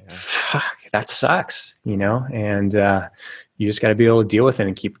 Fuck, that sucks, and you just got to be able to deal with it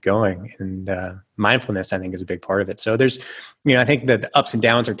and keep going. And mindfulness, I think, is a big part of it. So there's, I think that the ups and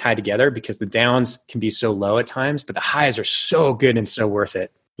downs are tied together, because the downs can be so low at times, but the highs are so good and so worth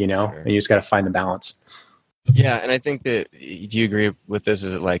it, Sure. And you just got to find the balance. Yeah. And I think that, do you agree with this?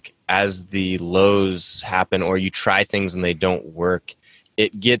 Is it like, as the lows happen or you try things and they don't work,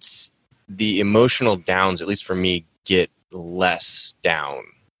 it gets, the emotional downs, at least for me, get less down.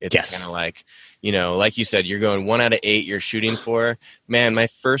 It's kind of like, like you said, you're going 1 out of 8 you're shooting for. Man, my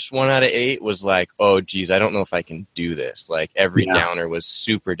first 1 out of 8 was like, oh geez, I don't know if I can do this. Like, every downer was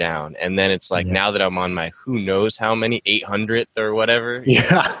super down. And then it's like, now that I'm on my who knows how many 800th or whatever.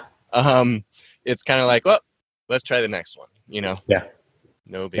 Yeah. It's kind of like, well, let's try the next one, Yeah.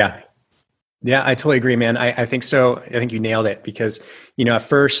 No big deal. Yeah, I totally agree, man. I think so. I think you nailed it, because, at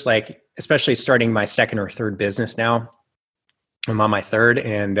first, like, especially starting my second or third business now, I'm on my third,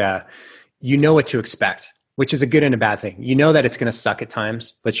 and you know what to expect, which is a good and a bad thing. You know that it's going to suck at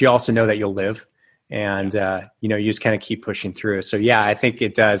times, but you also know that you'll live, and you just kind of keep pushing through. So yeah, I think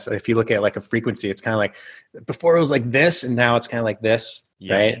it does. If you look at like a frequency, it's kind of like, before it was like this, and now it's kind of like this,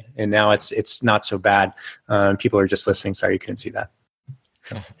 right? And now it's not so bad. People are just listening. Sorry, you couldn't see that.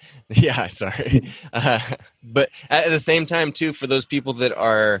 Yeah, sorry. But at the same time too, for those people that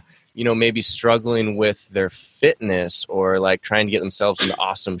are maybe struggling with their fitness or like trying to get themselves into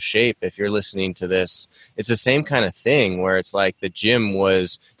awesome shape, if you're listening to this, it's the same kind of thing where it's like the gym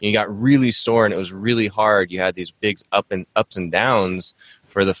was, you got really sore and it was really hard. You had these big ups and downs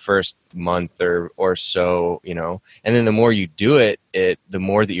for the first month or so, and then the more you do it, the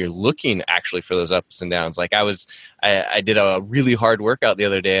more that you're looking actually for those ups and downs. Like I did a really hard workout the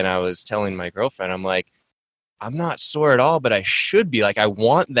other day, and I was telling my girlfriend, I'm like, I'm not sore at all, but I should be. Like, I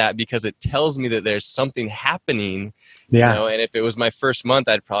want that because it tells me that there's something happening. Yeah. And if it was my first month,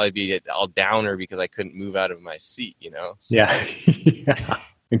 I'd probably be all downer because I couldn't move out of my seat, So, yeah. Yeah,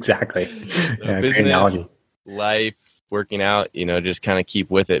 exactly. Yeah, business, great analogy. Life, working out, just kind of keep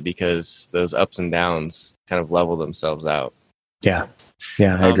with it because those ups and downs kind of level themselves out. Yeah.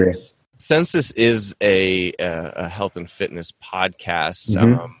 Yeah, I agree. Since this is a health and fitness podcast,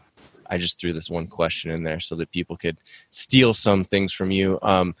 I just threw this one question in there so that people could steal some things from you.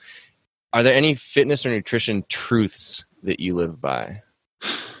 Are there any fitness or nutrition truths that you live by?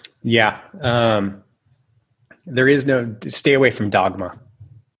 Yeah. There is stay away from dogma.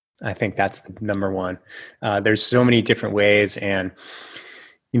 I think that's the number one. There's so many different ways. And,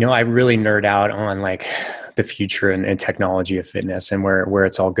 I really nerd out on like the future and technology of fitness and where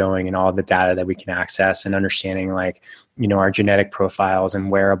it's all going and all the data that we can access and understanding like, our genetic profiles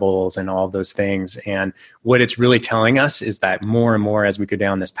and wearables and all of those things. And what it's really telling us is that more and more as we go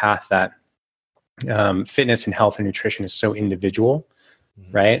down this path that fitness and health and nutrition is so individual,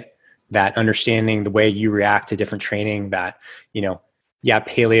 right? That understanding the way you react to different training that,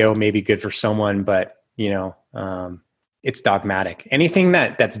 paleo may be good for someone, but, it's dogmatic. Anything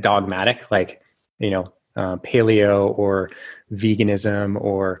that's dogmatic, like, paleo or veganism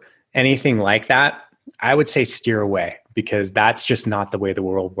or anything like that, I would say steer away because that's just not the way the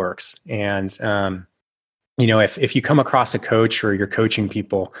world works. And, if you come across a coach or you're coaching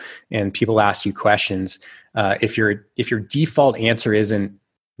people and people ask you questions, if your default answer isn't,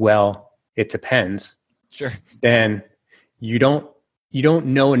 well, it depends. Sure. Then you don't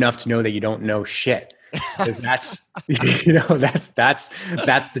know enough to know that you don't know shit. Because that's,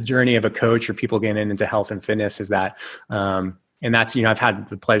 that's the journey of a coach or people getting into health and fitness is that, and that's, I've had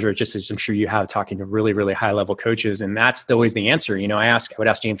the pleasure, just as I'm sure you have, talking to really, really high level coaches. And that's always the answer. I would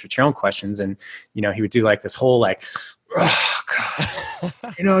ask James Fitzgerald questions and, he would do like this whole like, oh God,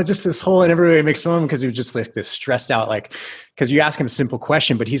 just this whole, and everybody makes fun of him because he was just like this stressed out, like, because you ask him a simple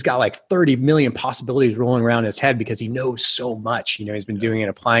question, but he's got like 30 million possibilities rolling around in his head because he knows so much, he's been doing it,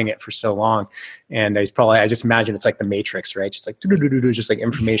 applying it for so long. And he's probably, I just imagine it's like the Matrix, right? Just like, just like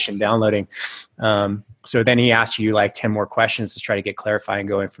information downloading. So then he asked you like 10 more questions to try to get clarifying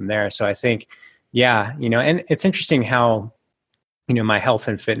going from there. So I think, and it's interesting how, my health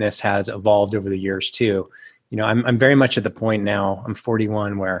and fitness has evolved over the years too. I'm very much at the point now, I'm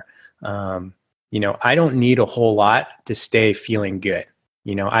 41 where, I don't need a whole lot to stay feeling good.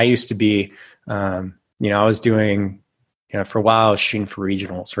 I used to be, I was doing, for a while I was shooting for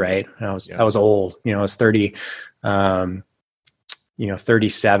regionals, right? And I was old, I was 30,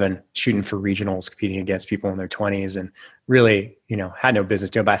 37 shooting for regionals, competing against people in their 20s and really, had no business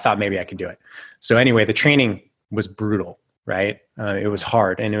doing it, but I thought maybe I could do it. So anyway, the training was brutal. Right. It was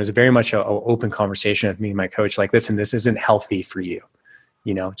hard. And it was very much an open conversation with me and my coach, like, listen, this isn't healthy for you.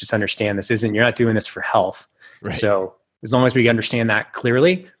 Just understand you're not doing this for health. Right. So as long as we understand that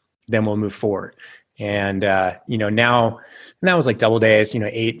clearly, then we'll move forward. And, now, and that was like double days,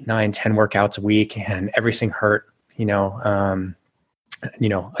 8, 9, 10 workouts a week and everything hurt,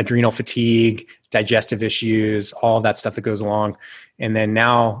 adrenal fatigue, digestive issues, all of that stuff that goes along. And then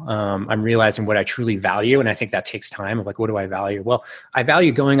now I'm realizing what I truly value. And I think that takes time of like, what do I value? Well, I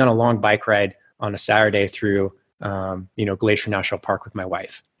value going on a long bike ride on a Saturday through, Glacier National Park with my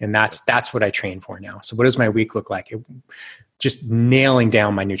wife. And that's what I train for now. So what does my week look like? Just nailing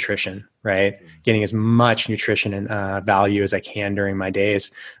down my nutrition, right? Getting as much nutrition and value as I can during my days.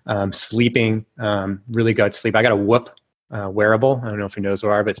 Sleeping, really good sleep. I got a Whoop wearable. I don't know if you know those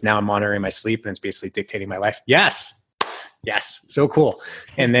are, but it's now monitoring my sleep and it's basically dictating my life. Yes. So cool.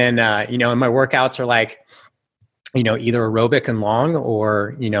 And then, and my workouts are like, either aerobic and long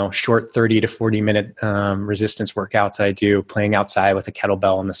or, short 30 to 40 minute resistance workouts that I do playing outside with a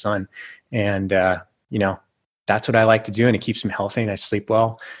kettlebell in the sun. And, that's what I like to do. And it keeps me healthy and I sleep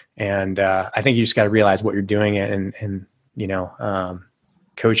well. And I think you just got to realize what you're doing and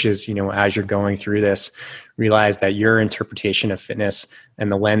coaches, as you're going through this, realize that your interpretation of fitness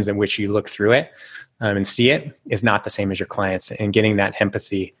and the lens in which you look through it and see it is not the same as your clients, and getting that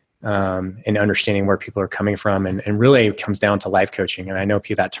empathy and understanding where people are coming from. And really it comes down to life coaching. And I know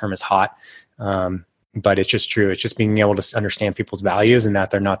that term is hot. but it's just true. It's just being able to understand people's values and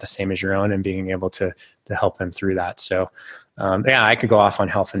that they're not the same as your own, and being able to help them through that. So, I could go off on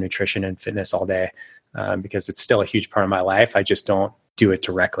health and nutrition and fitness all day, because it's still a huge part of my life. I just don't do it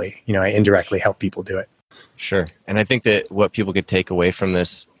directly. I indirectly help people do it. Sure. And I think that what people could take away from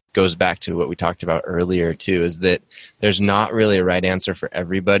this goes back to what we talked about earlier too, is that there's not really a right answer for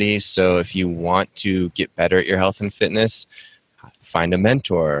everybody. So if you want to get better at your health and fitness, find a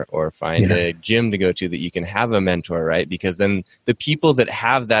mentor or find a gym to go to that you can have a mentor, right? Because then the people that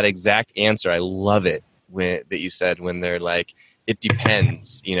have that exact answer, I love it that you said when they're like, it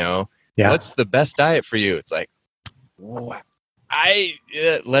depends, what's the best diet for you? It's like,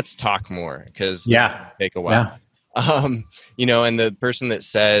 let's talk more, because take a while. And the person that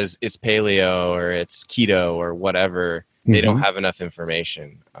says it's paleo or it's keto or whatever, they don't have enough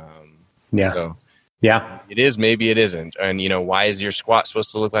information. So it is, maybe it isn't. And, why is your squat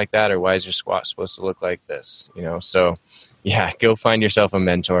supposed to look like that? Or why is your squat supposed to look like this? So go find yourself a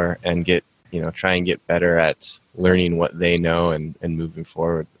mentor and try and get better at learning what they know and moving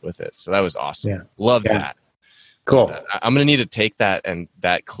forward with it. So that was awesome. Yeah. Love that. Cool. I'm going to need to take that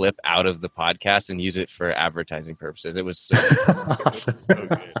clip out of the podcast and use it for advertising purposes. It was so awesome. So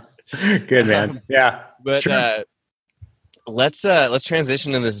good. Good, man. Yeah. But let's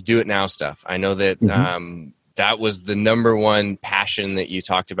transition to this do it now stuff. I know that that was the number one passion that you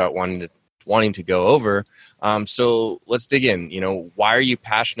talked about wanting to go over. So let's dig in. Why are you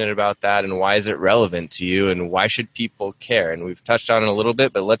passionate about that, and why is it relevant to you, and why should people care? And we've touched on it a little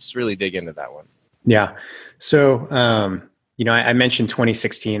bit, but let's really dig into that one. Yeah. So, I mentioned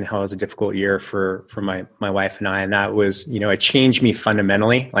 2016, how it was a difficult year for my wife and I, and that was, it changed me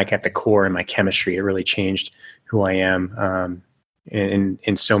fundamentally, like at the core in my chemistry. It really changed who I am,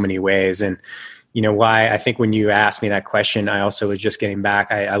 in so many ways. And, why I think when you asked me that question, I also was just getting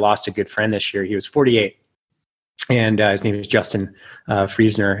back. I lost a good friend this year. He was 48. And his name is Justin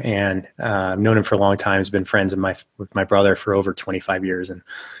Friesner, and I've known him for a long time. He's been friends with my brother for over 25 years, and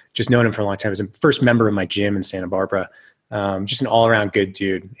just known him for a long time. He was the first member of my gym in Santa Barbara. Just an all-around good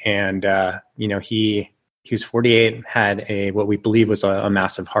dude. And he was 48, had what we believe was a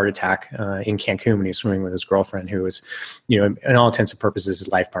massive heart attack in Cancun when he was swimming with his girlfriend, who was, in all intents and purposes, his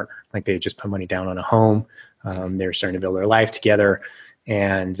life partner. Like, they had just put money down on a home. They were starting to build their life together,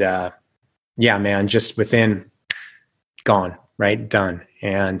 and just within. Gone, right? Done.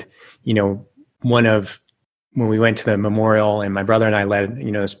 And, when we went to the memorial, and my brother and I led,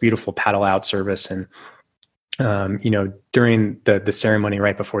 this beautiful paddle out service. And, during the ceremony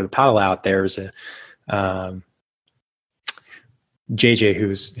right before the paddle out, there was a JJ,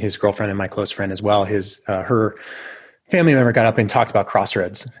 who's his girlfriend and my close friend as well. Her family member got up and talked about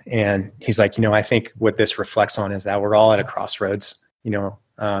crossroads. And he's like, I think what this reflects on is that we're all at a crossroads,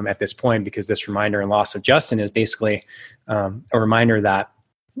 at this point, because this reminder and loss of Justin is basically a reminder that,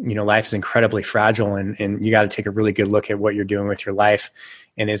 life is incredibly fragile, and you got to take a really good look at what you're doing with your life.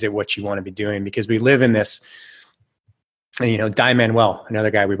 And is it what you want to be doing? Because we live in this, Di Manuel, another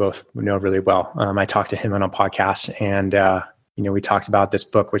guy we both know really well. I talked to him on a podcast, and, we talked about this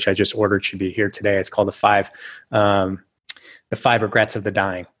book, which I just ordered, should be here today. It's called The Five Regrets of the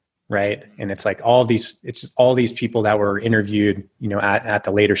Dying. Right. And it's like all these people that were interviewed, at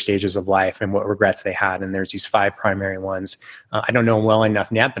the later stages of life, and what regrets they had. And there's these 5 primary ones. I don't know them well enough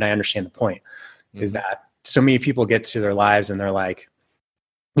yet, but I understand the point is that so many people get to their lives and they're like,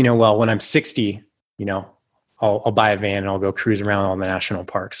 well, when I'm 60, I'll buy a van and I'll go cruise around all the national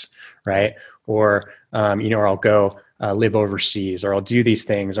parks. Right. Or, or I'll go live overseas, or I'll do these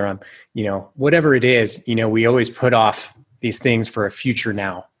things, or I'm, whatever it is, we always put off these things for a future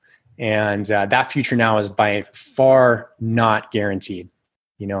now. And that future now is by far not guaranteed.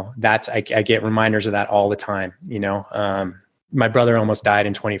 I get reminders of that all the time. My brother almost died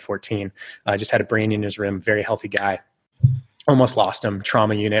in 2014. Just had a brain aneurysm, very healthy guy. Almost lost him,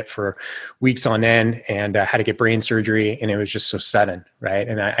 trauma unit for weeks on end, and had to get brain surgery. And it was just so sudden, right?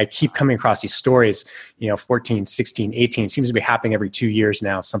 And I keep coming across these stories, 14, 16, 18, seems to be happening every 2 years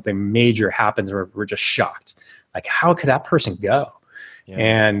now. Something major happens where we're just shocked. Like, how could that person go? Yeah.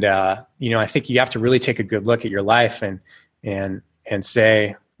 And, I think you have to really take a good look at your life and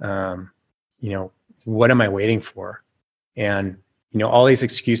say, what am I waiting for? And, all these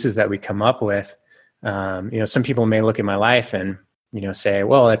excuses that we come up with, some people may look at my life and, say,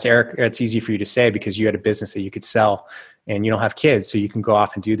 well, that's Eric, it's easy for you to say because you had a business that you could sell and you don't have kids, so you can go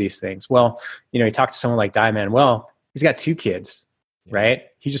off and do these things. Well, you talk to someone like Di Manuel, he's got 2 kids, right?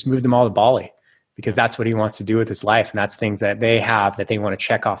 He just moved them all to Bali, because that's what he wants to do with his life. And that's things that they have that they want to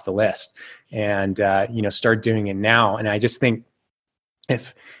check off the list and, start doing it now. And I just think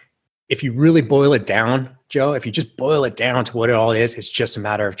if if you really boil it down, Joe, if you just boil it down to what it all is, it's just a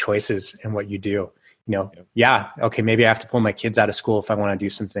matter of choices and what you do. Yeah, okay, maybe I have to pull my kids out of school if I want to do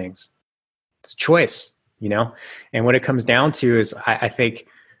some things. It's a choice, And what it comes down to is, I think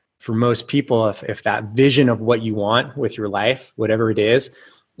for most people, if that vision of what you want with your life, whatever it is,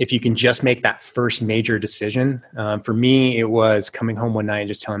 if you can just make that first major decision. For me, it was coming home one night and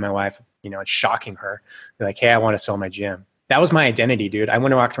just telling my wife, and shocking her, like, hey, I want to sell my gym. That was my identity, dude. I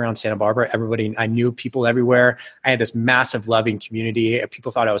went and walked around Santa Barbara. Everybody, I knew people everywhere. I had this massive loving community.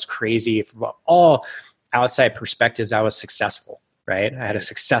 People thought I was crazy. From all outside perspectives, I was successful, right? I had a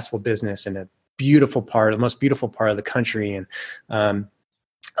successful business in a beautiful part, the most beautiful part of the country. And,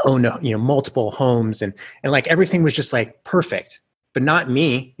 multiple homes and like everything was just like perfect, but not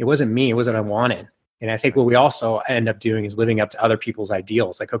me. It wasn't me. It wasn't what I wanted. And I think what we also end up doing is living up to other people's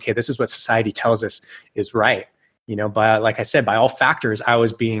ideals. Like, okay, this is what society tells us is right. By, like I said, by all factors, I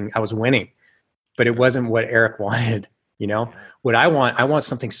was winning, but it wasn't what Eric wanted. What I want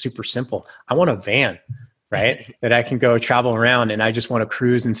something super simple. I want a van, right? That I can go travel around, and I just want to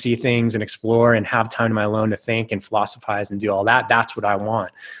cruise and see things and explore and have time to my own to think and philosophize and do all that. That's what I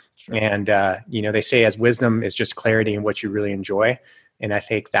want. Sure. And, they say as wisdom is just clarity in what you really enjoy. And I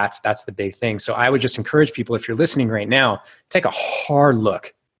think that's the big thing. So I would just encourage people, if you're listening right now, take a hard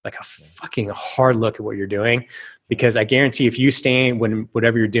look, like a fucking hard look at what you're doing. Because I guarantee if you stay when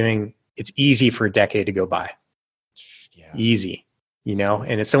whatever you're doing, it's easy for a decade to go by. Yeah. Easy,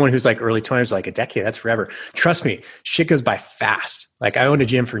 and as someone who's like early 20s, like a decade, that's forever. Trust me, shit goes by fast. Like I owned a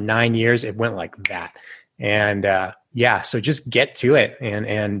gym for 9 years. It went like that. And so just get to it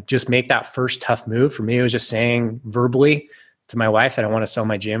and just make that first tough move. For me, it was just saying verbally to my wife that I want to sell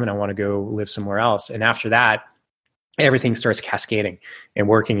my gym and I want to go live somewhere else. And after that, everything starts cascading and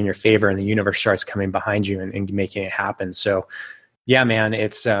working in your favor, and the universe starts coming behind you and making it happen. So yeah, man,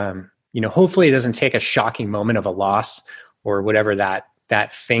 it's, hopefully it doesn't take a shocking moment of a loss or whatever that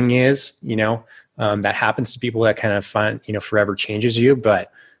thing is, that happens to people that kind of forever changes you.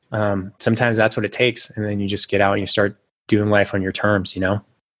 But sometimes that's what it takes. And then you just get out and you start doing life on your terms,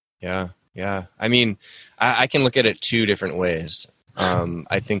 Yeah. Yeah. I mean, I can look at it two different ways.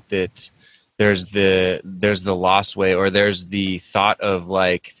 I think that there's the lost way, or there's the thought of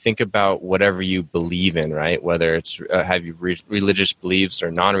like, think about whatever you believe in, right? Whether it's have you religious beliefs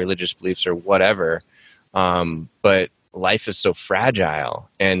or non-religious beliefs or whatever. But life is so fragile,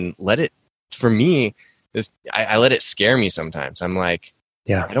 and for me, I let it scare me sometimes. I'm like,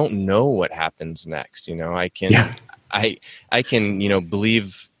 I don't know what happens next. I can,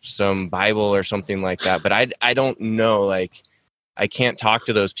 believe some Bible or something like that, but I don't know, like, I can't talk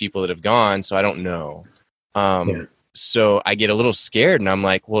to those people that have gone, so I don't know. So I get a little scared, and I'm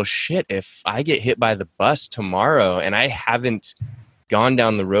like, well, shit, if I get hit by the bus tomorrow and I haven't gone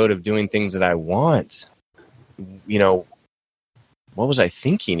down the road of doing things that I want, what was I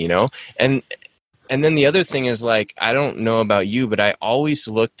thinking, And then the other thing is, like, I don't know about you, but I always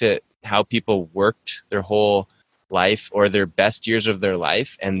looked at how people worked their whole life or their best years of their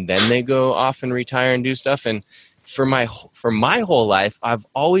life, and then they go off and retire and do stuff. And for my whole life, I've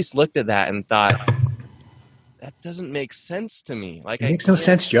always looked at that and thought, that doesn't make sense to me. Like, it makes no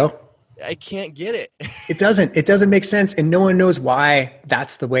sense, Joe. I can't get it. It doesn't make sense. And no one knows why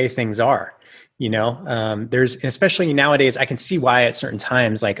that's the way things are. There's, especially nowadays, I can see why at certain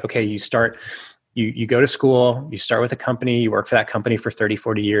times, like, okay, you go to school, you start with a company, you work for that company for 30,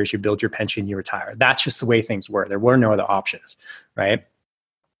 40 years, you build your pension, you retire. That's just the way things were. There were no other options, right?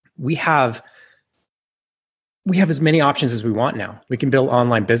 We have as many options as we want now. We can build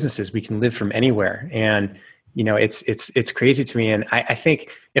online businesses. We can live from anywhere. And, it's crazy to me. And I think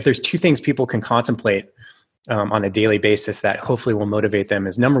if there's two things people can contemplate on a daily basis that hopefully will motivate them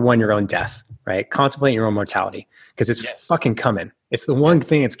is, number one, your own death, right? Contemplate your own mortality, because it's fucking coming. It's the one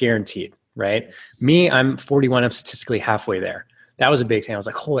thing that's guaranteed, right? Me, I'm 41. I'm statistically halfway there. That was a big thing. I was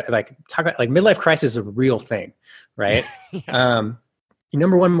like, holy, like, talk about, like, midlife crisis is a real thing, right?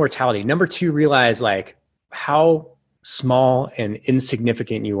 Number one, mortality. Number two, realize, like, how small and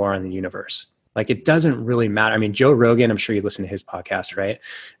insignificant you are in the universe. Like, it doesn't really matter. I mean, Joe Rogan, I'm sure you listen to his podcast, right?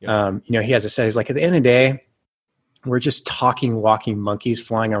 Yeah. He has a say, he's like, at the end of the day, we're just talking, walking monkeys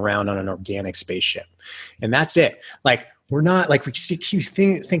flying around on an organic spaceship. And that's it. Like, we're not, like, we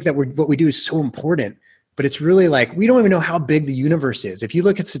think that what we do is so important, but it's really like, we don't even know how big the universe is. If you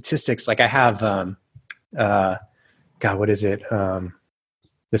look at statistics, like I have, God, what is it?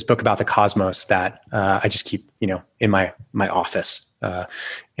 this book about the cosmos that I just keep, in my office.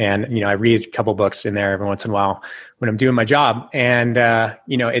 And I read a couple books in there every once in a while when I'm doing my job. And,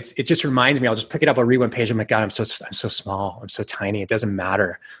 it just reminds me, I'll just pick it up, I'll read one page. I'm like, God, I'm so small. I'm so tiny. It doesn't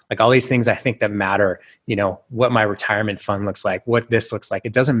matter. Like all these things I think that matter, what my retirement fund looks like, what this looks like,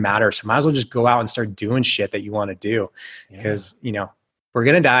 it doesn't matter. So might as well just go out and start doing shit that you want to do because, we're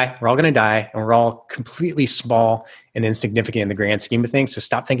going to die. We're all going to die. And we're all completely small and insignificant in the grand scheme of things. So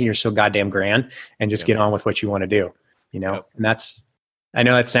stop thinking you're so goddamn grand and just get on with what you want to do, and that's, I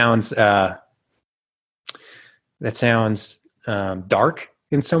know that sounds dark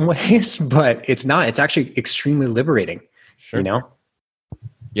in some ways, but it's not. It's actually extremely liberating. Sure.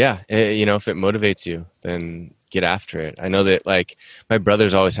 Yeah, if it motivates you, then get after it. I know that like my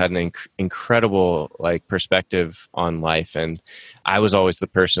brother's always had an incredible like perspective on life, and I was always the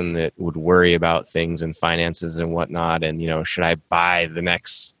person that would worry about things and finances and whatnot, and should I buy the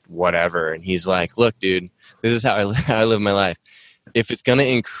next whatever? And he's like, look, dude, this is how I live my life. If it's going to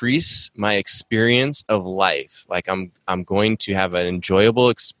increase my experience of life, like I'm going to have an enjoyable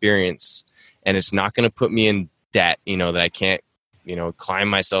experience, and it's not going to put me in debt, that I can't, climb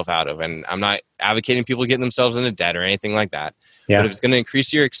myself out of. And I'm not advocating people getting themselves into debt or anything like that. Yeah. But if it's going to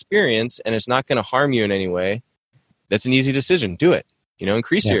increase your experience and it's not going to harm you in any way, that's an easy decision. Do it.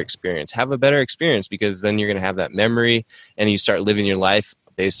 Increase your experience. Have a better experience, because then you're going to have that memory and you start living your life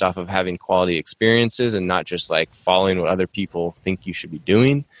based off of having quality experiences and not just like following what other people think you should be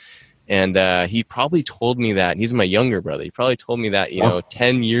doing. And he probably told me that. He's my younger brother. He probably told me that,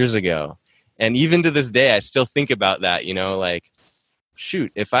 10 years ago. And even to this day, I still think about that, like,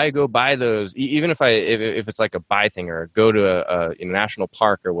 shoot, if I go buy those, even if it's like a buy thing or go to a national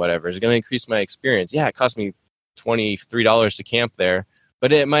park or whatever, it's going to increase my experience. Yeah, it cost me $23 to camp there,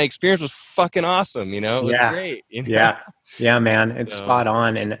 but my experience was fucking awesome. It was great. Yeah, man, it's spot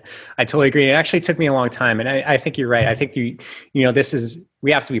on. And I totally agree. It actually took me a long time. And I think you're right. I think we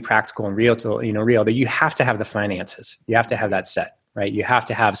have to be practical and real that you have to have the finances. You have to have that set, right? You have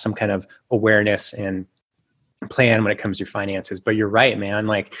to have some kind of awareness and plan when it comes to your finances. But you're right, man.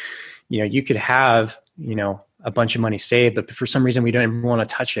 Like, you could have, a bunch of money saved, but for some reason we don't even want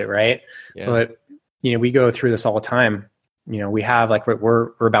to touch it. Right. Yeah. But, we go through this all the time. We have like,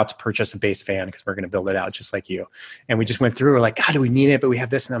 we're about to purchase a base fan because we're going to build it out just like you. And we just went through, we're like, God, do we need it? But we have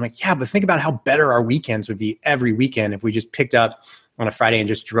this. And I'm like, yeah, but think about how better our weekends would be every weekend if we just picked up on a Friday and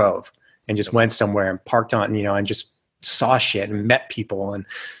just drove and just went somewhere and parked on, and just saw shit and met people and,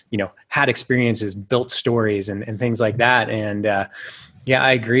 had experiences, built stories and things like that. And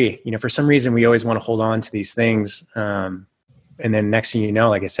I agree. For some reason we always want to hold on to these things. And then next thing you know,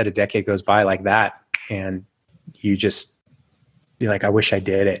 like I said, a decade goes by like that. And you just be like, I wish I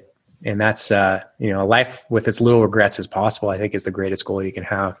did it. And that's, a life with as little regrets as possible, I think is the greatest goal you can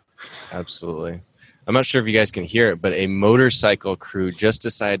have. Absolutely. I'm not sure if you guys can hear it, but a motorcycle crew just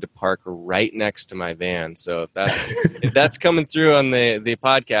decided to park right next to my van. So if that's coming through on the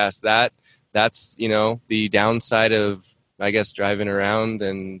podcast, that's the downside of, I guess, driving around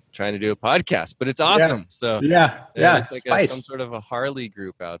and trying to do a podcast. But it's awesome. Yeah. So it's like some sort of a Harley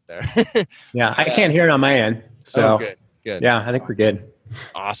group out there. Yeah, I can't hear it on my end. So good. Yeah, I think we're good.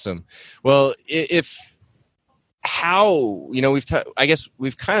 Awesome. Well, I guess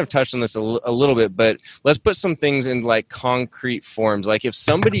we've kind of touched on this a little bit, but let's put some things in like concrete forms. Like if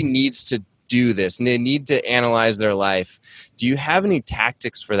somebody needs to do this and they need to analyze their life, do you have any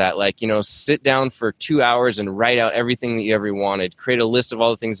tactics for that? Like, sit down for 2 hours and write out everything that you ever wanted, create a list of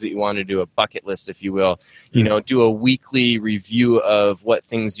all the things that you want to do, a bucket list, if you will, do a weekly review of what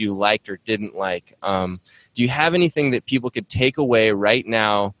things you liked or didn't like. Do you have anything that people could take away right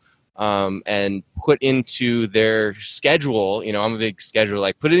now and put into their schedule? I'm a big scheduler,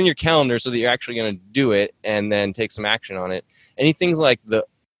 like put it in your calendar so that you're actually going to do it and then take some action on it. Any things like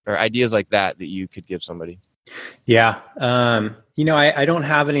or ideas like that you could give somebody? Yeah. I don't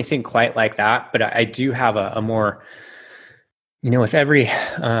have anything quite like that, but I do have a more, with every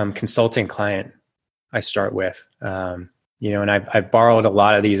consulting client I start with, and I've borrowed a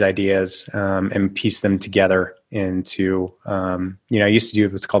lot of these ideas and pieced them together into, I used to do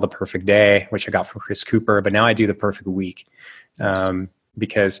what's called the perfect day, which I got from Chris Cooper, but now I do the perfect week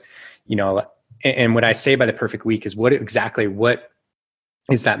because, and what I say by the perfect week is what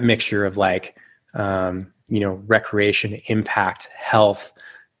is that mixture of like, recreation, impact, health,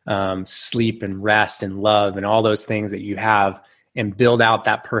 sleep and rest and love and all those things that you have, and build out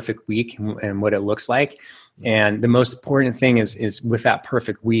that perfect week and what it looks like. And the most important thing is with that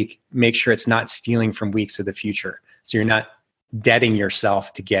perfect week, make sure it's not stealing from weeks of the future. So you're not debting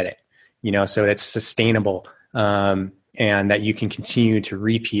yourself to get it, so it's sustainable. And and that you can continue to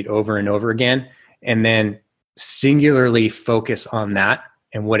repeat over and over again, and then singularly focus on that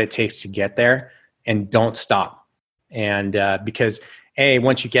and what it takes to get there, and don't stop. And because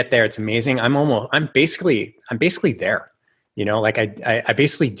once you get there, it's amazing. I'm basically there, like I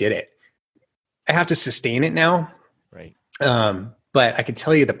basically did it. I have to sustain it now. Right. But I can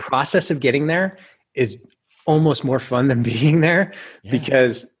tell you the process of getting there is almost more fun than being there,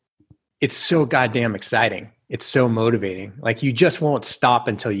 because it's so goddamn exciting. It's so motivating. Like, you just won't stop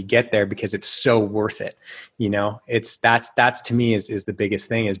until you get there, because it's so worth it. That's to me is the biggest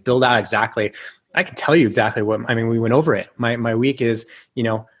thing, is build out exactly. I can tell you exactly we went over it. My week is,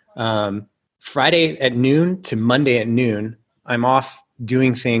 Friday at noon to Monday at noon, I'm off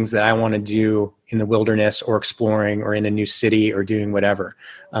doing things that I want to do in the wilderness, or exploring, or in a new city, or doing whatever.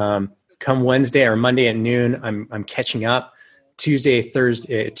 Come Wednesday or Monday at noon, I'm catching up.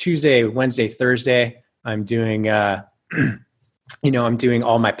 Tuesday, Wednesday, Thursday, I'm doing, I'm doing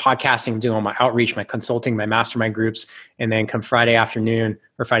all my podcasting, doing all my outreach, my consulting, my mastermind groups. And then come Friday afternoon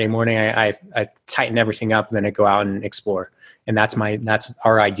or Friday morning, I tighten everything up, and then I go out and explore. And that's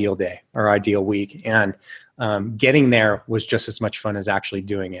our ideal day, our ideal week. And getting there was just as much fun as actually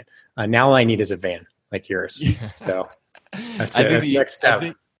doing it. Now all I need is a van like yours. Yeah. So that's the next step.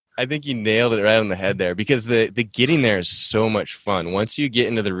 I think you nailed it right on the head there, because the getting there is so much fun. Once you get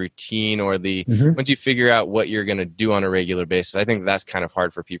into the routine, or once you figure out what you're going to do on a regular basis, I think that's kind of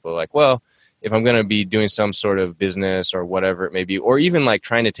hard for people. Like, well, if I'm going to be doing some sort of business or whatever it may be, or even like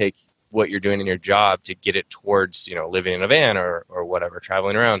trying to take what you're doing in your job to get it towards, living in a van or whatever,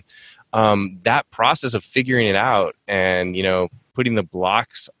 traveling around, that process of figuring it out and, putting the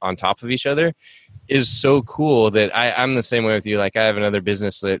blocks on top of each other is so cool that I'm the same way with you. Like, I have another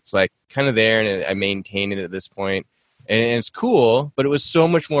business that's like kind of there, and I maintain it at this point, and it's cool, but it was so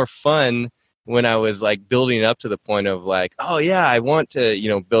much more fun when I was like building up to the point of like, oh yeah, I want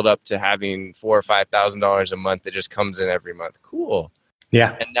to, build up to having $4,000 or $5,000 a month that just comes in every month. Cool.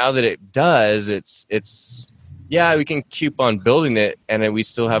 Yeah. And now that it does, it's we can keep on building it, and then we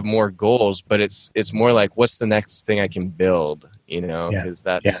still have more goals, but it's more like, what's the next thing I can build, because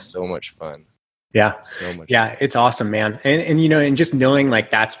that's so much fun. Yeah. So much fun. It's awesome, man. And and just knowing like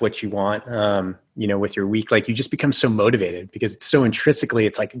that's what you want, with your week, like you just become so motivated, because it's so intrinsically,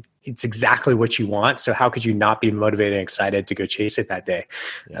 it's like, it's exactly what you want. So how could you not be motivated and excited to go chase it that day?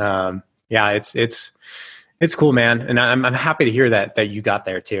 Yeah. It's cool, man. And I'm happy to hear that you got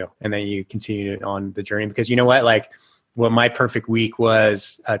there too, and that you continued on the journey, because you know what, like what my perfect week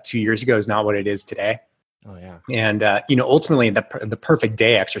was 2 years ago is not what it is today. Oh yeah. And, ultimately the perfect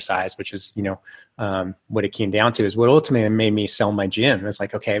day exercise, which is, what it came down to, is what ultimately made me sell my gym. It's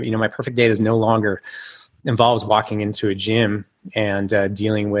like, okay, my perfect day is no longer involves walking into a gym and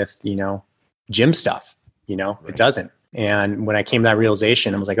dealing with, gym stuff, Right. It doesn't. And when I came to that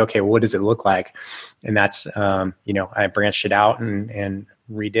realization, I was like, okay, well, what does it look like? And that's, I branched it out and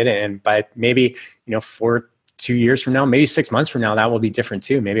redid it. And by maybe, for 2 years from now, maybe 6 months from now, that will be different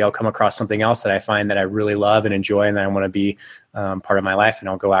too. Maybe I'll come across something else that I find that I really love and enjoy, and that I want to be part of my life, and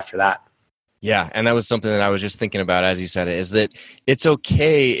I'll go after that. Yeah. And that was something that I was just thinking about as you said it, is that it's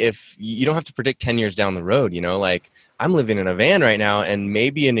okay if you don't have to predict 10 years down the road, like I'm living in a van right now, and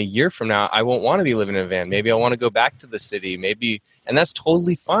maybe in a year from now, I won't want to be living in a van. Maybe I want to go back to the city, and that's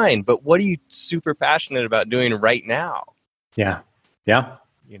totally fine. But what are you super passionate about doing right now? Yeah. Yeah.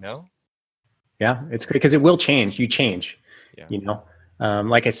 Yeah. It's great, because it will change. You change,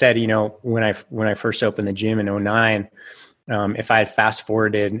 like I said, when I first opened the gym in 2009, if I had fast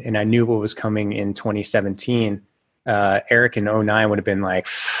forwarded and I knew what was coming in 2017, Eric in 2009 would have been like,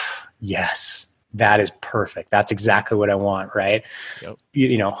 yes, that is perfect. That's exactly what I want. Right. Yep.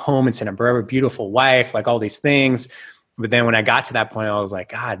 Home in Santa Barbara, beautiful wife, like all these things. But then when I got to that point, I was like,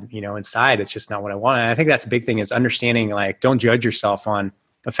 God, inside, it's just not what I want. And I think that's a big thing, is understanding, like, don't judge yourself on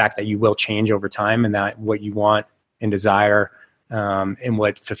the fact that you will change over time, and that what you want and desire, and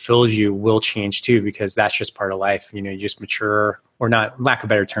what fulfills you will change too, because that's just part of life. You just mature, or not, lack of a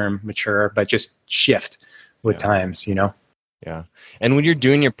better term, mature, but just shift with times, Yeah. And when you're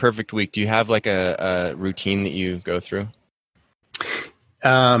doing your perfect week, do you have like a routine that you go through?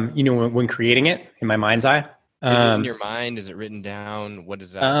 When creating it in my mind's eye. Is it in your mind? Is it written down? What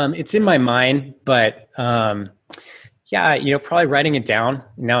is that? It's in my mind, but probably writing it down,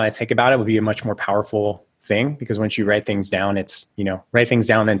 now that I think about it, would be a much more powerful thing, because once you write things down, it's, write things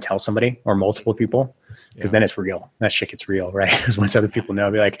down, then tell somebody or multiple people, because then it's real. That shit gets real, right? Because once other people know,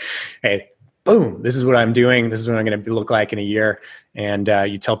 I'll be like, hey, boom, this is what I'm doing. This is what I'm going to look like in a year. And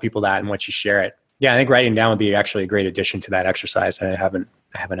you tell people that, and once you share it, Yeah, I think writing down would be actually a great addition to that exercise. I haven't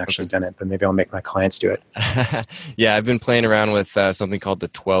actually done it, but maybe I'll make my clients do it. Yeah, I've been playing around with something called the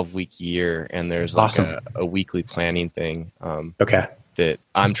 12-week year, and there's like Awesome. a weekly planning thing. Okay. That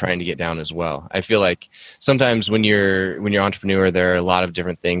I'm trying to get down as well. I feel like sometimes when you're an entrepreneur, there are a lot of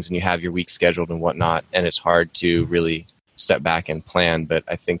different things, and you have your week scheduled and whatnot, and it's hard to really step back and plan. But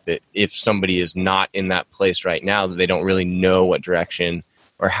I think that if somebody is not in that place right now, that they don't really know what direction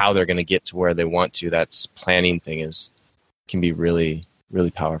or how they're going to get to where they want to, that's planning thing can be really, really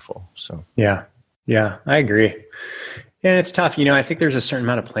powerful. So yeah, I agree. And it's tough. I think there's a certain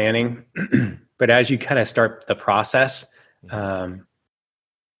amount of planning, but as you kind of start the process,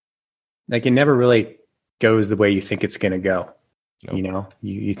 like it never really goes the way you think it's going to go. Nope.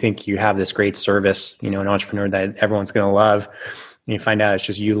 You think you have this great service, an entrepreneur that everyone's going to love. And you find out it's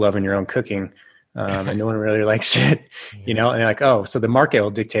just you loving your own cooking. And no one really likes it, and you're like, oh, so the market will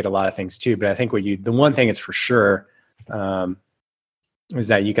dictate a lot of things too. But I think the one thing is for sure, is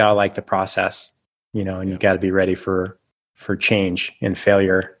that you got to like the process, and you got to be ready for change and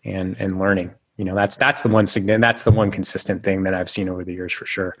failure and learning. That's the one consistent thing that I've seen over the years for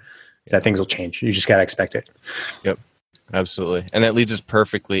sure. Is that things will change. You just got to expect it. Yep, absolutely. And that leads us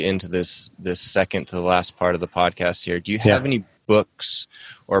perfectly into this second to the last part of the podcast here. Do you have any books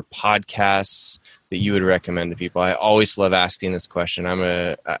or podcasts that you would recommend to people? I always love asking this question. I'm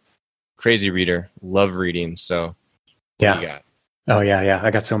a crazy reader, love reading. So what do you got? Oh yeah. I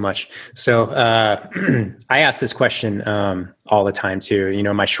got so much. So I ask this question all the time too.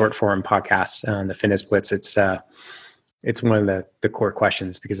 My short form podcast, the Fitness Blitz, it's one of the core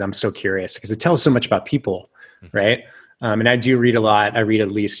questions because I'm so curious because it tells so much about people, right? And I do read a lot. I read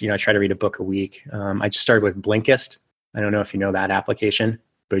at least, I try to read a book a week. I just started with Blinkist. I don't know if you know that application,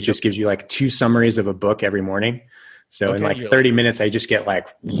 but it just gives you like 2 summaries of a book every morning. So in like 30 minutes, I just get like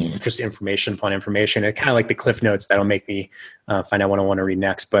just information upon information. It's kind of like the cliff notes that'll make me find out what I want to read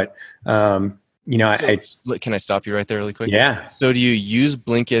next. But, can I stop you right there really quick? Yeah. So do you use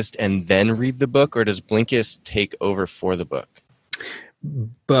Blinkist and then read the book, or does Blinkist take over for the book?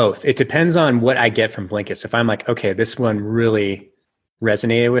 Both. It depends on what I get from Blinkist. If I'm like, okay, this one really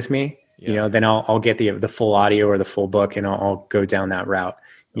resonated with me, then I'll get the full audio or the full book and I'll go down that route,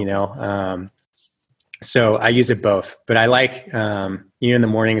 so I use it both, but I like, in the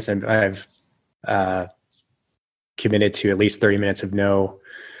mornings I've committed to at least 30 minutes of no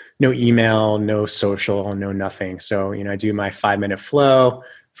email, no social, no nothing. So, I do my 5-minute flow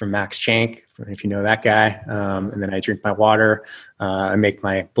from Max Chank, if you know that guy. And then I drink my water, I make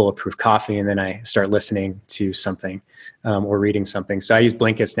my bulletproof coffee, and then I start listening to something, or reading something. So I use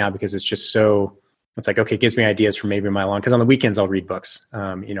Blinkist now because it's just it's like, okay, it gives me ideas for maybe my because on the weekends I'll read books.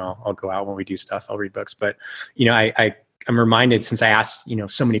 I'll go out when we do stuff, I'll read books. But, I'm reminded, since I asked,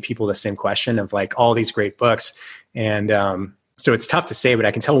 so many people the same question of like all these great books. And so it's tough to say, but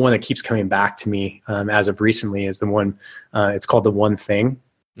I can tell one that keeps coming back to me as of recently is the one, it's called The One Thing.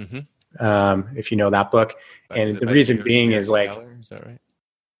 Mm-hmm. If you know that book. And the reason being is like, is that right?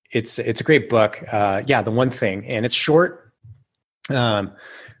 It's a great book. The One Thing, and it's short.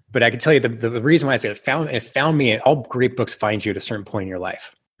 But I can tell you the reason why I say it found me. All great books find you at a certain point in your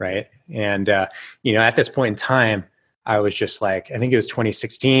life, right? And at this point in time, I was just like, I think it was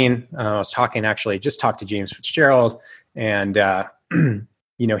 2016. I was talked to James Fitzgerald, and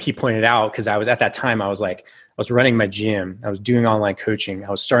he pointed out, because I was at that time, I was running my gym, I was doing online coaching, I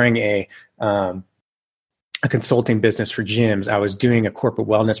was starting a consulting business for gyms, I was doing a corporate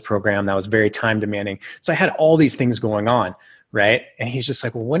wellness program that was very time demanding. So I had all these things going on. Right. And he's just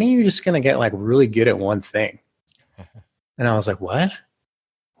like, well, when are you just going to get like really good at one thing? And I was like, what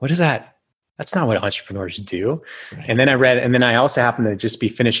is that? That's not what entrepreneurs do. Right. And then I also happened to just be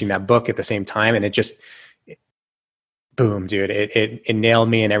finishing that book at the same time. And boom, dude, it nailed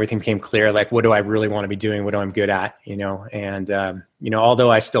me, and everything became clear. Like, what do I really want to be doing? What do I'm good at? And, although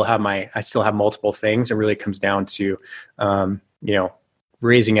I still have multiple things, it really comes down to,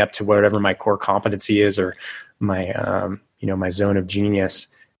 raising up to whatever my core competency is, or my, my zone of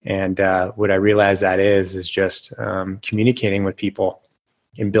genius. And what I realized that is just communicating with people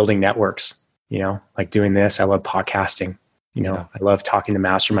and building networks, like doing this. I love podcasting, I love talking to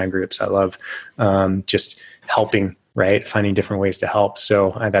mastermind groups. I love just helping, right? Finding different ways to help.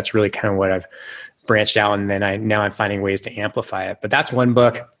 So that's really kind of what I've branched out. And then I'm finding ways to amplify it. But that's one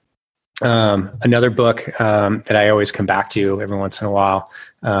book. Another book that I always come back to every once in a while,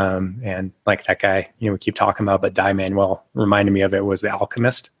 and like that guy, we keep talking about, but Di Manuel reminded me of it, was The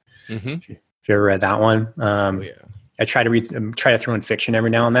Alchemist. Mm-hmm. Have you ever read that one? I try to throw in fiction every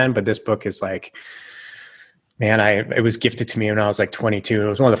now and then, but this book is like, man, it was gifted to me when I was like 22. It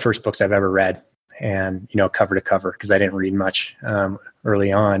was one of the first books I've ever read. and, cover to cover, because I didn't read much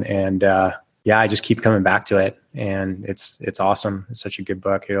early on. And I just keep coming back to it, and it's awesome. It's such a good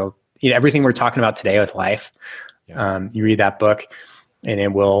book. It'll, everything we're talking about today with life. Yeah. You read that book and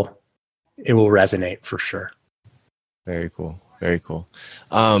it will resonate for sure. Very cool. Very cool.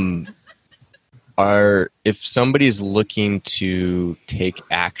 If somebody's looking to take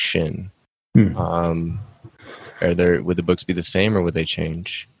action, would the books be the same, or would they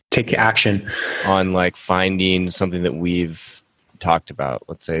change? Take action on like finding something that we've talked about.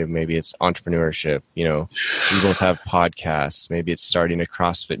 Let's say maybe it's entrepreneurship. We both have podcasts. Maybe it's starting a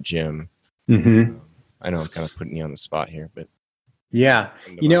CrossFit gym. Mm-hmm. I know I'm kind of putting you on the spot here, but yeah,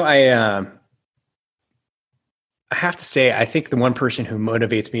 I have to say, I think the one person who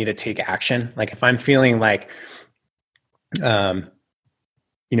motivates me to take action, like if I'm feeling like,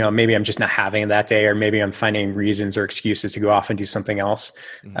 maybe I'm just not having it that day, or maybe I'm finding reasons or excuses to go off and do something else.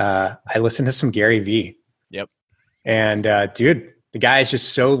 Mm-hmm. I listen to some Gary Vee. Yep. And dude, the guy is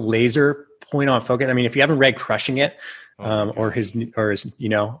just so laser point on focus. I mean, if you haven't read Crushing It, or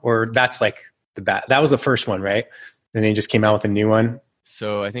that's like that was the first one, right? And then he just came out with a new one.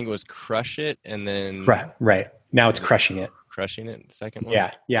 So I think it was Crush It, and then right. Now it's Crushing It. Crushing It, the second one.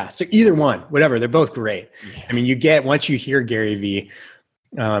 Yeah. So either one, whatever, they're both great. Yeah. I mean, once you hear Gary Vee,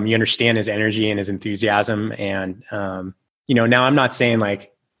 you understand his energy and his enthusiasm. And, now I'm not saying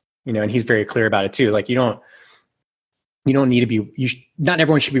like, and he's very clear about it too. Like you don't need to be, not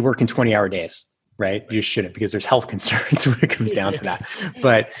everyone should be working 20-hour days, right? You shouldn't, because there's health concerns when it comes down to that.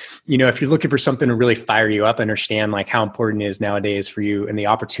 But, if you're looking for something to really fire you up, understand like how important it is nowadays for you and the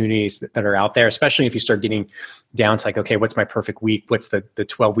opportunities that are out there, especially if you start getting down to like, okay, what's my perfect week? What's the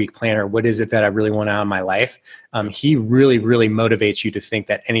 12-week planner? What is it that I really want out of my life? He really, really motivates you to think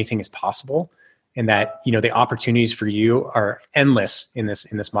that anything is possible, and that, the opportunities for you are endless in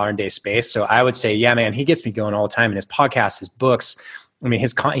this modern day space. So I would say, yeah, man, he gets me going all the time in his podcasts, his books. I mean,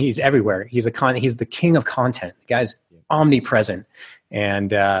 he's everywhere. He's the king of content. The guy's omnipresent.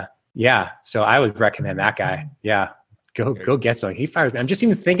 And so I would recommend that guy. Yeah. Go get something. He fires me. I'm just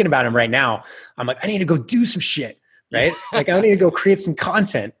even thinking about him right now. I'm like, I need to go do some shit, right? Like I need to go create some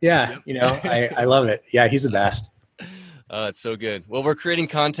content. Yeah. I love it. Yeah. He's the best. It's so good. Well, we're creating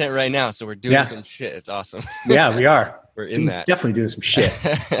content right now, so we're doing some shit. It's awesome. Yeah, we are. We're in that. Definitely doing some shit.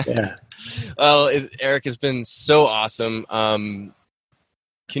 Yeah. Well, Eric has been so awesome. What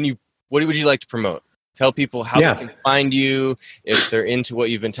would you like to promote? Tell people how they can find you, if they're into what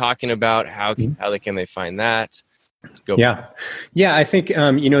you've been talking about, how can they find that? Go. Yeah. I think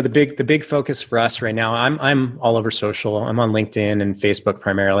the big focus for us right now. I'm all over social. I'm on LinkedIn and Facebook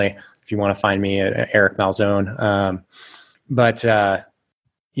primarily. If you want to find me at Eric Malzone, what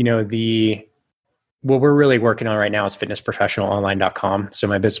we're really working on right now is fitnessprofessionalonline.com. So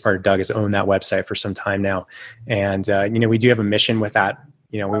my business partner Doug has owned that website for some time now, and we do have a mission with that.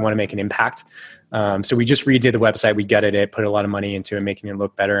 We want to make an impact. So we just redid the website. We gutted it, put a lot of money into it, making it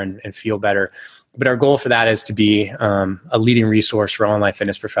look better and feel better. But our goal for that is to be a leading resource for online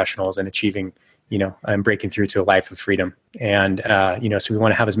fitness professionals and achieving, and breaking through to a life of freedom. And, so we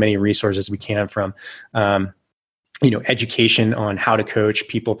want to have as many resources as we can, from, education on how to coach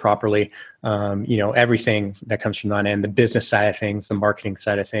people properly, everything that comes from that end, the business side of things, the marketing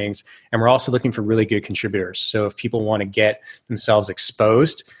side of things. And we're also looking for really good contributors. So if people want to get themselves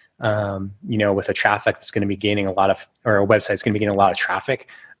exposed, with a traffic that's going to be gaining a website that's going to be getting a lot of traffic,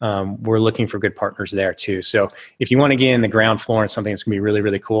 we're looking for good partners there too. So if you want to get in the ground floor and something that's going to be really,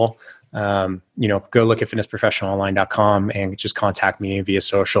 really cool, go look at fitnessprofessionalonline.com and just contact me via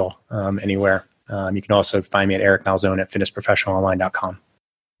social, anywhere. You can also find me at Eric Malzone at fitnessprofessionalonline.com.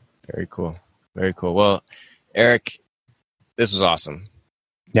 Very cool. Very cool. Well, Eric, this was awesome.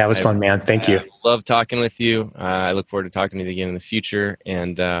 Yeah, it was fun, man. Thank you. Love talking with you. I look forward to talking to you again in the future.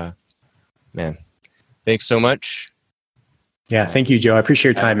 And man, thanks so much. Yeah, thank you, Joe. I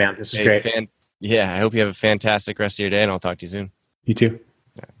appreciate your time, man. This is great. I hope you have a fantastic rest of your day, and I'll talk to you soon. You too.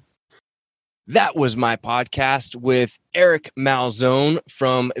 That was my podcast with Eric Malzone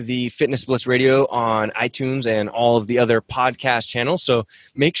from the Fitness Bliss Radio on iTunes and all of the other podcast channels. So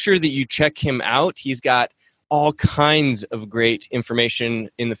make sure that you check him out. He's got all kinds of great information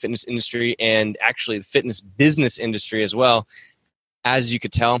in the fitness industry, and actually the fitness business industry as well. As you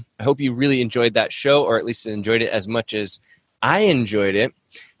could tell, I hope you really enjoyed that show, or at least enjoyed it as much as I enjoyed it.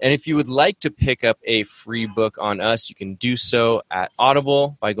 And if you would like to pick up a free book on us, you can do so at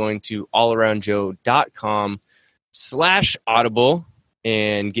Audible by going to allaroundjoe.com/audible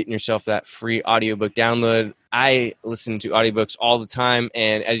and getting yourself that free audiobook download. I listen to audiobooks all the time,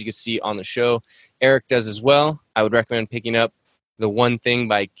 and as you can see on the show, Eric does as well. I would recommend picking up The One Thing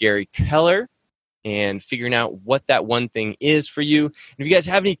by Gary Keller. and figuring out what that one thing is for you. And if you guys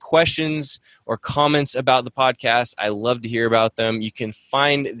have any questions or comments about the podcast, I love to hear about them. You can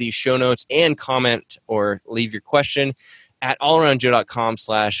find the show notes and comment or leave your question at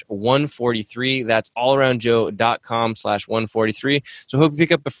allaroundjoe.com/143. That's allaroundjoe.com/143. So I hope you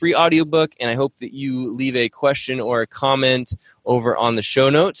pick up a free audiobook, and I hope that you leave a question or a comment over on the show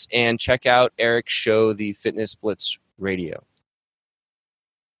notes and check out Eric's show, the Fitness Blitz Radio.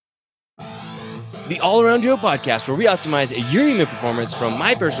 The All Around Joe podcast, where we optimize your human performance from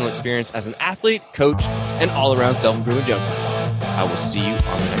my personal experience as an athlete, coach, and all-around self-improvement junkie. I will see you on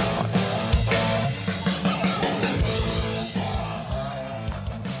the next one.